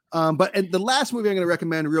Things. But the last movie I'm going to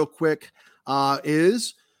recommend real quick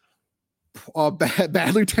is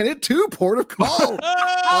Bad Lieutenant 2, Port of Call.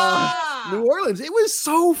 New Orleans. It was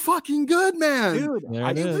so fucking good, man. Dude,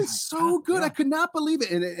 it was so good. I could not believe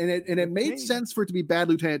it. And it made sense for it to be Bad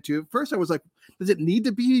Lieutenant 2. At first I was like, Does it need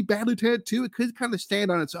to be Bad Lieutenant 2? It could kind of stand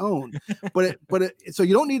on its own, so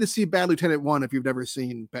you don't need to see Bad Lieutenant 1 if you've never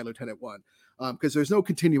seen Bad Lieutenant 1, because there's no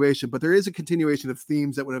continuation, but there is a continuation of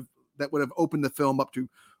themes that would have opened the film up to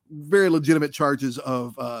very legitimate charges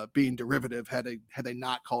of being derivative had they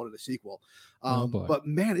not called it a sequel. But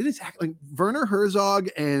man, it is like Werner Herzog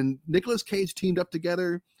and Nicolas Cage teamed up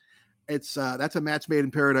together. It's that's a match made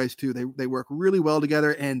in paradise too. They work really well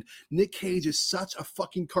together, and Nick Cage is such a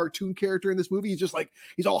fucking cartoon character in this movie. He's just like,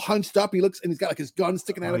 he's all hunched up. He looks, and he's got like his gun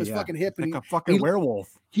sticking out of his fucking hip, and like a fucking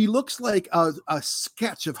werewolf. He looks like a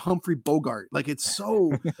sketch of Humphrey Bogart. Like it's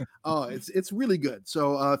so, it's really good.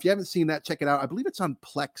 So if you haven't seen that, check it out. I believe it's on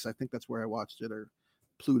Plex. I think that's where I watched it, or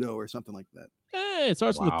Pluto, or something like that. Hey, it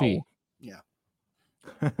starts with a P. Yeah.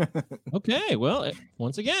 Okay. Well,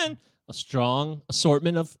 once again, a strong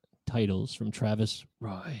assortment of titles from Travis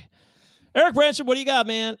Roy. Eric Branson, what do you got,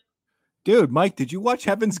 man? Dude, Mike, did you watch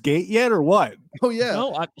Heaven's Gate yet, or what? Oh yeah.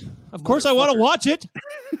 No, of course I want to watch it.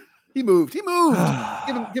 He moved. Give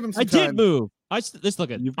him some time. I did move. Let's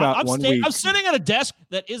look at. You've got 1 week. I'm sitting at a desk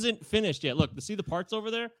that isn't finished yet. Look, see the parts over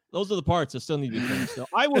there? Those are the parts that still need to be finished. So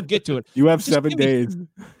I will get to it. You have 7 days.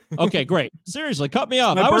 Okay, great. Seriously, cut me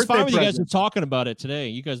off. My I was fine birthday with you guys present. talking about it today.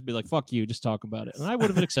 You guys would be like, fuck you, just talk about it. And I would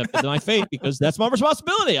have accepted my fate because that's my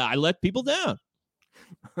responsibility. I let people down.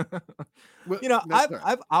 You know,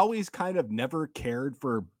 I've always kind of never cared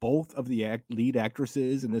for both of the lead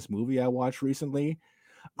actresses in this movie I watched recently.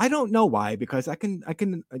 I don't know why, because I can,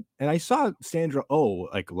 and I saw Sandra Oh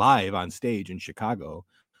like live on stage in Chicago,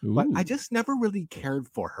 but I just never really cared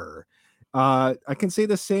for her. I can say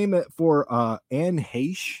the same for Anne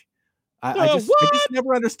Heche. I just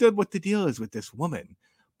never understood what the deal is with this woman,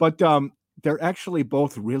 but they're actually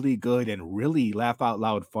both really good and really laugh out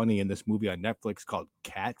loud funny in this movie on Netflix called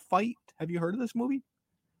Cat Fight. Have you heard of this movie?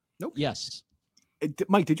 Nope. Yes.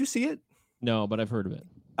 Mike, did you see it? No, but I've heard of it.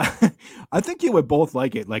 I think you would both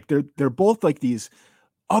like it. Like they're both like these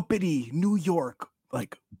uppity New York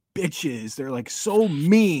like bitches. They're like so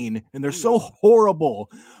mean and they're so horrible,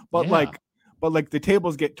 but like the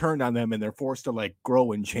tables get turned on them and they're forced to like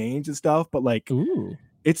grow and change and stuff. But like,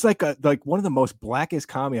 it's like one of the most blackest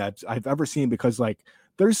comedy I've ever seen, because like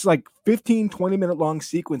there's like 15-20 minute long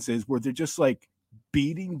sequences where they're just like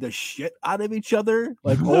beating the shit out of each other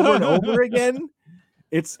like over and over again.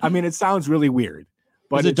 It sounds really weird.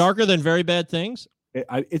 But is it darker than Very Bad Things?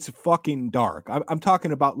 It's fucking dark. I'm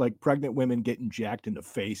talking about like pregnant women getting jacked in the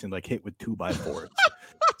face and like hit with 2x4s.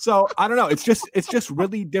 So I don't know. It's just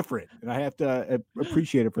really different, and I have to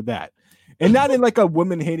appreciate it for that, and not in like a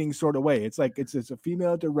woman hating sort of way. It's like it's a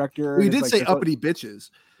female director. We did like, say uppity bitches.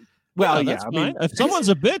 Well, yeah, I mean, if someone's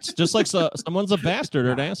a bitch, just like someone's a bastard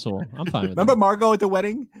or an asshole, I'm fine with Remember that. Margot at the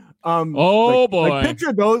wedding? Oh boy! Like,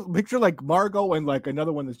 picture like Margot and like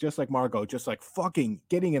another one that's just like Margot, just like fucking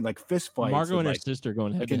getting in like fist fights. Margot and her like, sister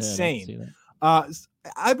going head like to head. insane.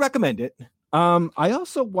 I'd recommend it. I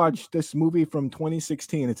also watched this movie from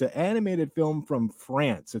 2016. It's an animated film from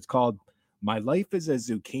France. It's called My Life is a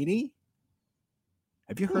Zucchini.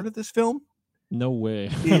 Have you heard of this film? No way.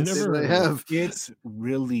 It's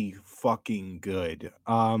really fucking good.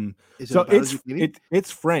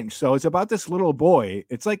 It's French, so it's about this little boy.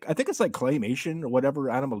 It's like, I think it's like claymation or whatever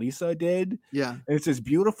Anomalisa did. Yeah. And it's this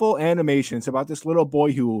beautiful animation. It's about this little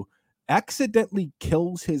boy who accidentally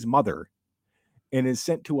kills his mother and is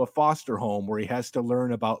sent to a foster home where he has to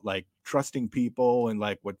learn about like trusting people and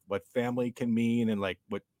like what family can mean and like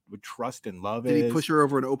what trust and love is. Did he push her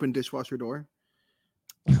over an open dishwasher door?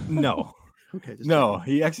 No. Okay. No,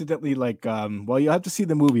 he accidentally like well, you have to see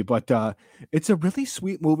the movie, but it's a really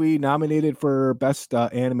sweet movie nominated for best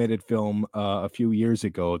animated film a few years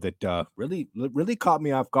ago that really caught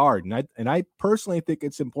me off guard, and I personally think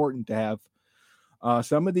it's important to have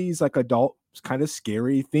some of these like adult kind of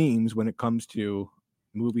scary themes when it comes to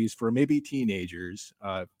movies for maybe teenagers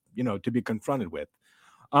to be confronted with.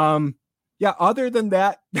 Yeah, other than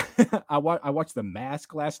that, I watched The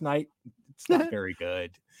Mask last night. It's not very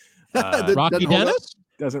good. Rocky Dennis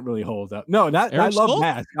doesn't really hold up. No, not Eric I love Stoltz?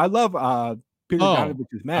 Mask. I love Peter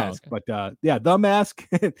Donovich's Mask, but The Mask,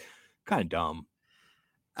 kind of dumb.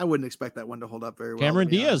 I wouldn't expect that one to hold up very well. Cameron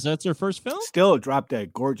Diaz, that's her first film. Still drop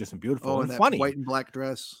dead gorgeous and beautiful and that funny. white and black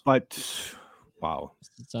dress. But wow,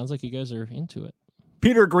 it sounds like you guys are into it.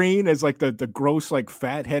 Peter Green is like the gross, like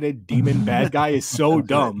fat-headed demon bad guy is so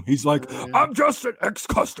dumb. He's like, I'm just an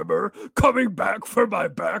ex-customer coming back for my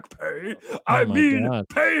back pay.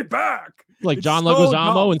 Pay back. Like It's John so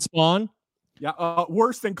Leguizamo dumb. and Spawn. Yeah,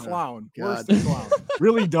 worse than clown. God. Worse than clown.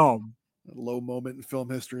 Really dumb. A low moment in film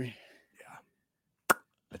history.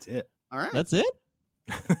 That's it. All right. That's it.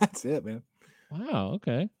 That's it, man. Wow.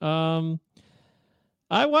 Okay.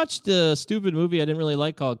 I watched a stupid movie I didn't really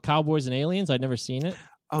like called Cowboys and Aliens. I'd never seen it.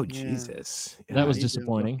 Oh, Jesus. That was me too.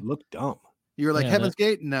 disappointing. Look dumb. You were like, Yeah, Heaven's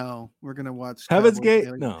Gate? No, we're gonna watch Heaven's Cowboys Gate?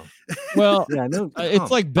 Aliens. No. Well, Yeah, no.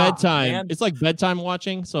 it's like bedtime. man. It's like bedtime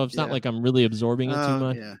watching, so it's not Yeah. like I'm really absorbing it too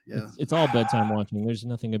much. Yeah. It's all bedtime watching. There's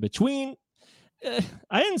nothing in between. I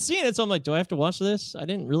hadn't seen it, so I'm like, do I have to watch this? I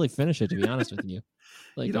didn't really finish it, to be honest with you.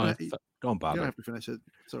 Like, You don't I, have- Don't You don't bother. have to finish it.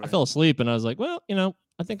 It's all I right. fell asleep, and I was like, well,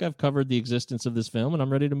 I think I've covered the existence of this film, and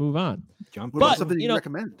I'm ready to move on. Jump. What about but, something you you know-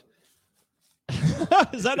 recommend?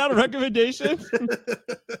 Is that not a recommendation?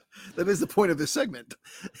 That is the point of this segment.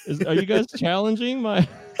 Are you guys challenging my?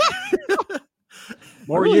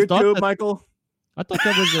 More really thought YouTube, that- Michael. I thought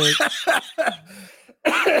that was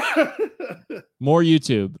a more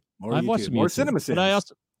YouTube. More I've watched YouTube. some More YouTube, Cinema but I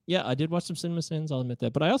Sins. also, I did watch some Cinema Sins. I'll admit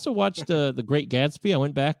that. But I also watched The Great Gatsby. I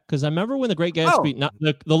went back because I remember when The Great Gatsby, not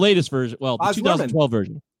the latest version, well, the Baz 2012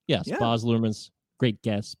 version. Yes, Yeah. Baz Luhrmann's Great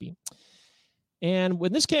Gatsby. And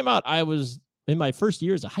when this came out, I was in my first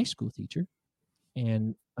year as a high school teacher,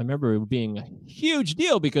 and I remember it being a huge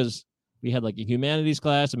deal because we had like a humanities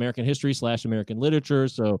class, American history / American literature.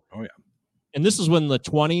 So, Oh, yeah. and this is when the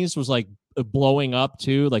 20s was like blowing up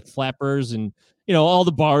too, like flappers and all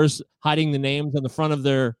the bars hiding the names on the front of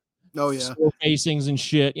their Oh yeah. store facings and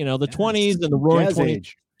shit. The 20s and the roaring Jazz 20s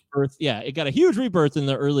age. rebirth. Yeah, it got a huge rebirth in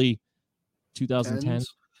the early 2010s.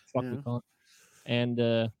 Tens. Fuck Yeah. we call it. And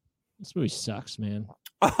this movie sucks, man.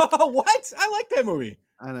 What? I like that movie.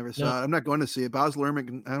 I never saw it. I'm not going to see it. Baz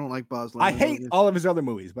Luhrmann. I don't like Baz Luhrmann. I hate movies. all of his other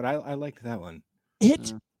movies, but I liked that one.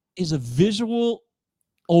 It is a visual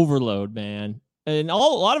overload, man. And a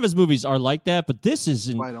lot of his movies are like that, but this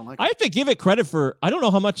isn't. Why I don't like I have to give it credit for, I don't know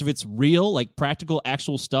how much of it's real, like practical,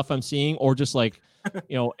 actual stuff I'm seeing, or just like,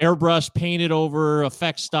 airbrush painted over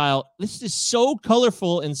effect style. This is so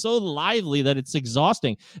colorful and so lively that it's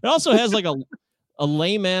exhausting. It also has like a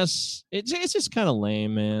lame ass, it's just kind of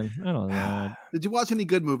lame, man. I don't know. Did you watch any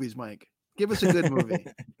good movies, Mike? Give us a good movie.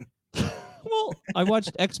 Well, I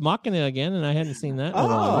watched Ex Machina again, and I hadn't seen that in a Oh.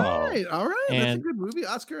 while. All right. That's a And- good movie.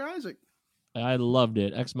 Oscar Isaac. I loved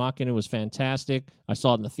it. Ex Machina was fantastic. I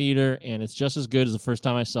saw it in the theater, and it's just as good as the first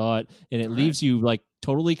time I saw it. And it leaves you like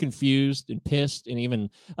totally confused and pissed, and even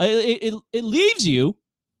it leaves you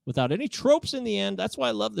without any tropes in the end. That's why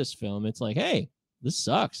I love this film. It's like, hey, this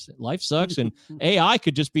sucks. Life sucks, and AI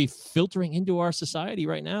could just be filtering into our society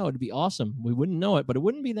right now. It'd be awesome. We wouldn't know it, but it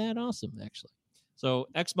wouldn't be that awesome actually. So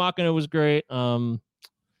Ex Machina was great.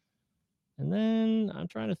 And then I'm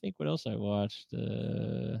trying to think what else I watched.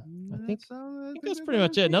 I think that's pretty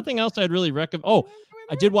much it. Nothing else I'd really recommend. Oh,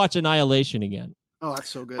 I did watch Annihilation again. Oh, that's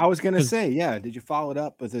so good. I was gonna say, yeah. Did you follow it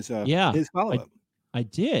up with his? His follow up. I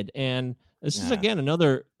did, and this is Yeah. again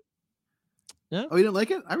another. Oh, you didn't like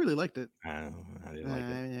it? I really liked it. I didn't like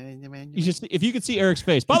it. You should, if you could see Eric's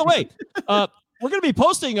face. By the way, we're going to be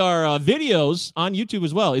posting our videos on YouTube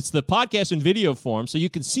as well. It's the podcast in video form, so you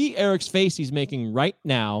can see Eric's face he's making right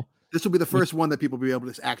now. This will be the first one that people will be able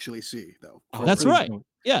to actually see, though. That's right.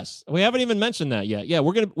 Yes, we haven't even mentioned that yet. Yeah,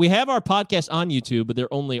 we have our podcast on YouTube, but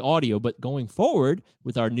they're only audio. But going forward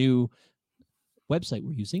with our new website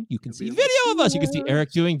we're using, you can see video of us. You can see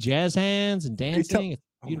Eric doing jazz hands and dancing. It's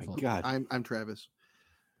beautiful. Oh my God. I'm Travis.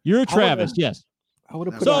 You're Travis. Yes. I would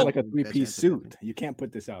have put So- on like a 3-piece suit. You can't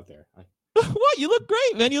put this out there. What? You look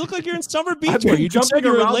great, man. You look like you're in summer beach. I've wear. been You just said jumping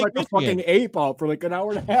you were in around Lake like a Michigan. fucking ape ball for like an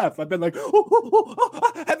hour and a half. I've been like,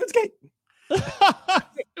 Heaven's Gate.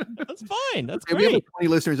 That's fine. That's Hey, we have great. 20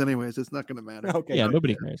 listeners anyways. It's not going to matter. Okay. Yeah, good,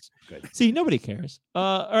 nobody good, cares. good. See, nobody cares.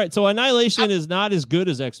 All right. So Annihilation is not as good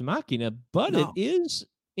as Ex Machina, but No. it is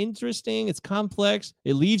interesting. It's complex.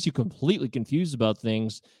 It leaves you completely confused about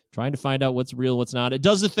things, trying to find out what's real, what's not. It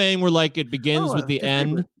does the thing where like it begins Oh, with the that's my end.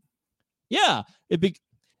 favorite. Yeah.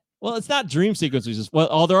 Well, it's not dream sequences.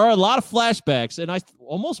 Well, there are a lot of flashbacks, and I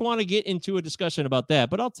almost want to get into a discussion about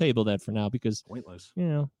that, but I'll table that for now because Pointless.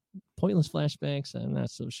 pointless flashbacks. I'm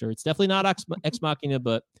not so sure. It's definitely not Ex Machina,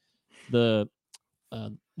 but the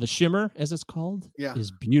Shimmer, as it's called, Yeah.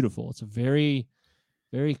 is beautiful. It's a very,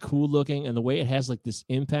 very cool looking, and the way it has like this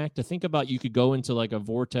impact. To think about, you could go into like a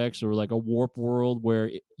vortex or like a warp world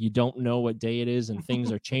where you don't know what day it is, and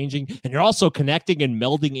things are changing, and you're also connecting and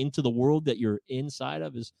melding into the world that you're inside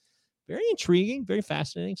of. Is very intriguing, very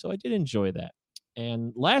fascinating. So I did enjoy that.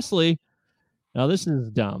 And lastly, now this is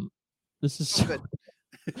dumb. This is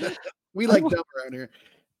We like dumb around here.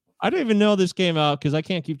 I don't even know this came out because I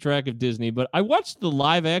can't keep track of Disney, but I watched the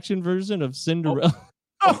live action version of Cinderella.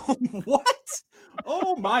 Oh, what?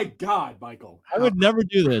 Oh my God, Michael. I would never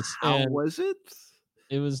do this. How And was it?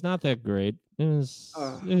 it was not that great. It was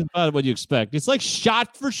about what you expect. It's like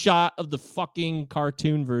shot for shot of the fucking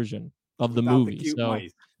cartoon version. of the Without movie. cute So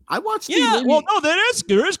mice. I watched the yeah, lady- well, no, there is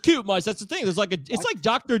cute mice. That's the thing. There's like it's like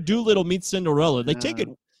Dr. Dolittle meets Cinderella. They take it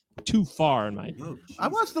too far, in my opinion. I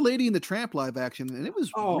watched The Lady and the Tramp live action, and it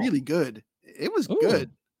was Oh. really good. It was Ooh.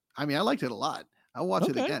 good. I mean, I liked it a lot. I'll watch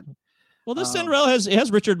it Okay. again. Well, this Cinderella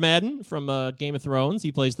has Richard Madden from Game of Thrones.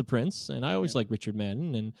 He plays the prince, and I always like Richard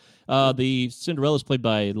Madden. And the Cinderella is played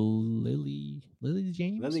by Lily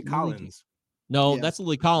James. Lily Collins. No, Yeah. that's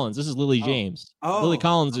Lily Collins. This is Lily Oh. James. Oh. Lily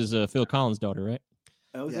Collins is Phil Collins' daughter, right?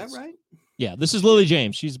 Oh, is Yes. that right? Yeah, this is Lily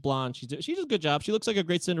James. She's blonde. She does a good job. She looks like a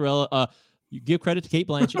great Cinderella. You give credit to Kate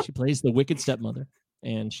Blanchett. She plays the wicked stepmother,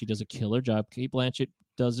 and she does a killer job. Kate Blanchett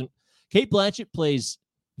plays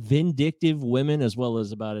vindictive women as well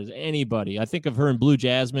as about as anybody. I think of her in Blue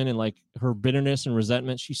Jasmine and like her bitterness and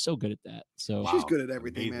resentment. She's so good at that. So She's good at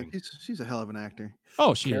everything, Amazing. man. She's a hell of an actor.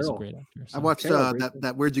 oh, she is a Carol. great actor. I so. watched Carol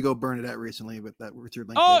that Where'd You Go Bernadette recently with that Richard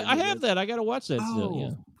Linklater. Oh, I have that. I gotta watch that still.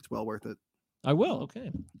 Yeah. It's well worth it. I will.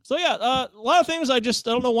 Okay. So yeah, a lot of things I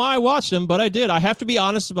don't know why I watched them, but I did. I have to be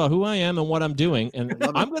honest about who I am and what I'm doing, and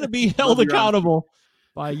love it. I'm going to be held Love your accountable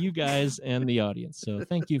by you guys and the audience. So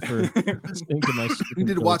thank you for listening to my. You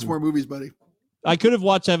need to watch more movies, buddy. I could have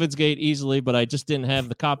watched Heaven's Gate easily, but I just didn't have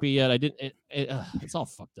the copy yet. I didn't. It's all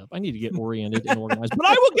fucked up. I need to get oriented and organized, but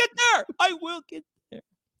I will get there. I will get there.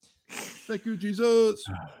 Thank you, Jesus.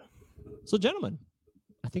 So, gentlemen,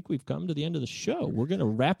 I think we've come to the end of the show. We're going to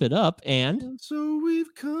wrap it up, and And so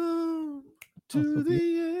we've come to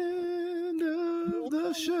the end of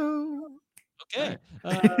the show. okay,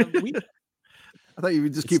 we I thought you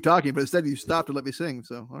would just keep talking, but instead you stopped to let me sing.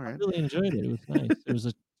 So, all I right. really enjoyed it. It was nice. It was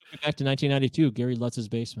back to 1992. Gary Lutz's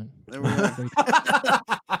basement. There we go.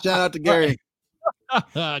 Shout out to Gary.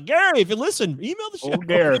 Gary, if you listen, email the show. Oh,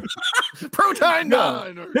 Gary. Protein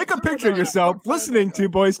No. Take a picture of yourself listening to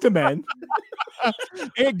Boys to Men.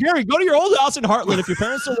 Hey, Gary, go to your old house in Heartland. If your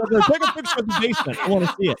parents are there, take a picture of the basement. I want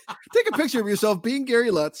to see it. Take a picture of yourself being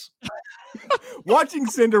Gary Lutz. Watching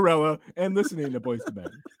Cinderella and listening to Boys to Men.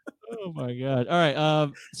 Oh my God! All right,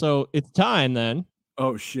 so it's time then.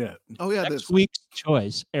 Oh, shit. Oh, yeah. Next week's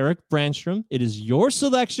choice, Eric Brandstrom. It is your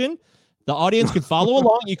selection. The audience can follow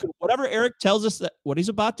along. You can whatever Eric tells us that what he's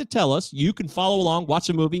about to tell us. You can follow along, watch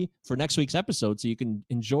a movie for next week's episode, so you can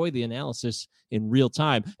enjoy the analysis in real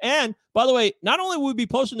time. And by the way, not only will we be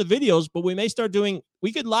posting the videos, but we may start doing.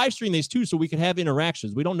 We could live stream these too, so we could have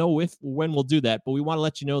interactions. We don't know when we'll do that, but we want to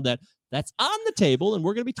let you know that that's on the table, and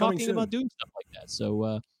we're going to be Coming talking soon. about doing stuff like that.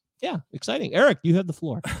 So yeah, exciting. Eric, you have the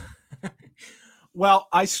floor. Well,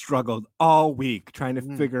 I struggled all week trying to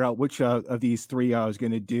figure out which of these three I was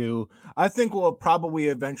going to do. I think we'll probably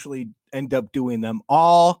eventually end up doing them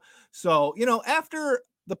all. So, after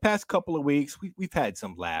the past couple of weeks, we've had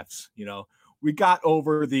some laughs. We got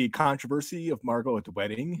over the controversy of Margot at the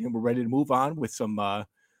wedding, and we're ready to move on with some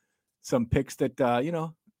picks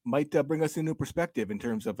that, might bring us a new perspective in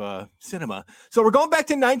terms of cinema. So we're going back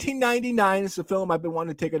to 1999. It's a film I've been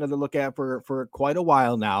wanting to take another look at for quite a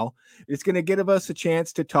while now. It's going to give us a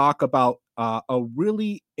chance to talk about a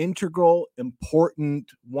really integral, important,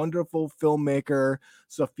 wonderful filmmaker,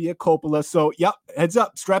 Sofia Coppola. So, yep, heads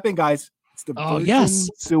up, strap in, guys. It's the Virgin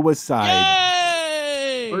Suicide.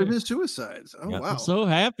 Yay! Virgin Suicides. Oh, Yep. wow. I'm so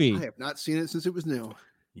happy. I have not seen it since it was new.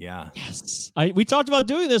 Yeah. Yes. We talked about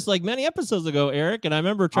doing this like many episodes ago, Eric, and I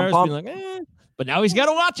remember Travis being like, but now he's got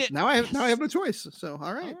to watch it. Now I have no choice. So,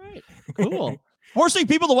 all right. All right. Cool. Forcing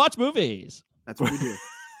people to watch movies. That's what we do.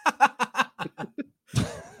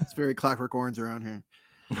 It's very Clockwork Orange around here.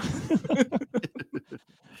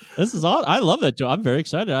 This is all. I love that, Joe. I'm very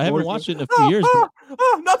excited. I haven't watched it in a few years.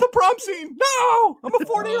 Not the prom scene. No, I'm a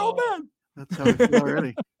 40-year-old man. That's how I feel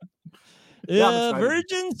already. Yeah,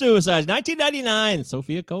 Virgin Suicides, 1999,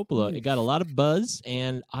 Sofia Coppola. It got a lot of buzz,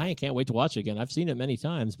 and I can't wait to watch it again. I've seen it many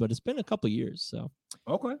times, but it's been a couple years. So,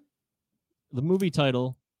 okay. The movie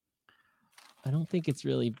title, I don't think it's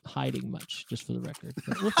really hiding much, just for the record.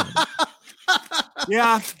 But we'll find out.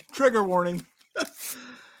 Yeah, trigger warning.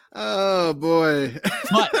 Oh boy!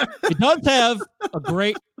 But it does have a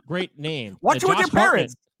great name. Watch it with your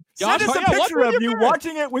parents. Send us a picture of you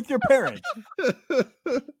watching it with your parents.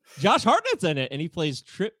 Josh Hartnett's in it, and he plays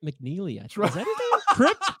Trip McNeely. Is that his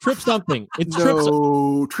name? Trip something. It's Trip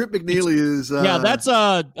McNeely is. Yeah, that's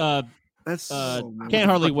that's Can't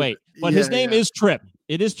Hardly wait. But his name yeah. is Trip.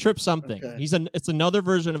 It is Trip something. Okay. It's another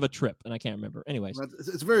version of a Trip, and I can't remember. Anyways,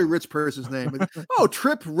 it's a very rich person's name. Oh,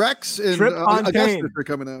 Trip Rex and Trip Augustus Fontaine are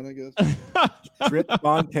coming out, I guess. Trip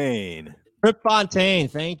Fontaine. Trip Fontaine.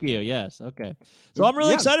 Thank you. Yes. Okay. So I'm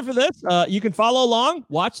really excited for this. You can follow along,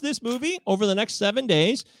 watch this movie over the next 7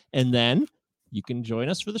 days, and then you can join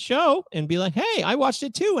us for the show and be like, hey, I watched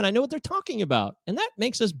it too, and I know what they're talking about. And that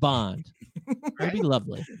makes us bond. It'd be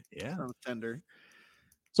lovely. Yeah. Sounds tender.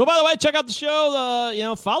 So, by the way, check out the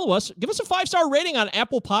show. Follow us. Give us a 5-star rating on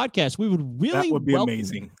Apple Podcasts. We would really That would be welcome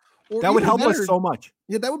amazing. Or That would even help better- us so much.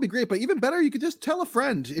 Yeah, that would be great. But even better, you could just tell a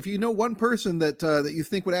friend. If you know one person that that you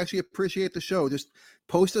think would actually appreciate the show, just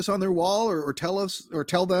post us on their wall or tell us or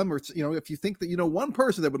tell them, or if you think that you know one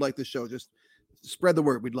person that would like the show, just spread the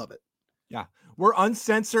word. We'd love it. Yeah. We're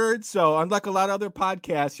uncensored. So unlike a lot of other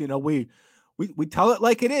podcasts, we tell it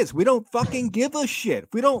like it is. We don't fucking give a shit.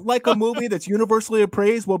 If we don't like a movie that's universally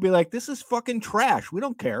appraised, we'll be like, this is fucking trash. We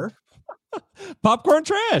don't care. Popcorn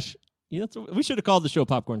Trash. Yeah, we should have called the show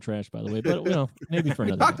Popcorn Trash, by the way, but maybe for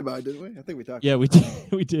We another talked day. about it, didn't we? I think we talked. Yeah, we did.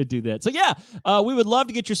 We did do that. So yeah, we would love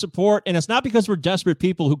to get your support, and it's not because we're desperate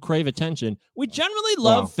people who crave attention. We generally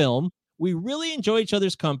love film. We really enjoy each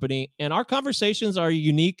other's company, and our conversations are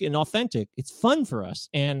unique and authentic. It's fun for us,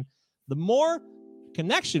 and the more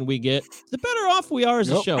connection we get, the better off we are as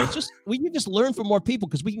a show. It's just we can just learn from more people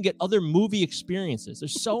because we can get other movie experiences.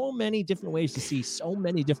 There's so many different ways to see so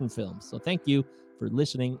many different films. So thank you for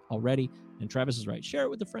listening already. And Travis is right. Share it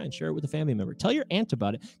with a friend. Share it with a family member. Tell your aunt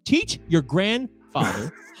about it. Teach your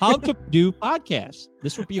grandfather how to do podcasts.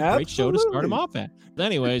 This would be a great show to start them off at. But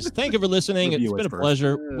anyways, thank you for listening. It's been a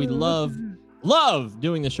pleasure. We love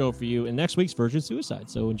doing the show for you. And next week's Virgin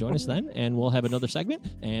Suicide. So join us then, and we'll have another segment,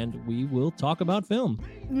 and we will talk about film.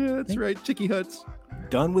 Yeah, that's right. Chicky Huts.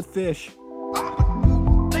 Done with fish.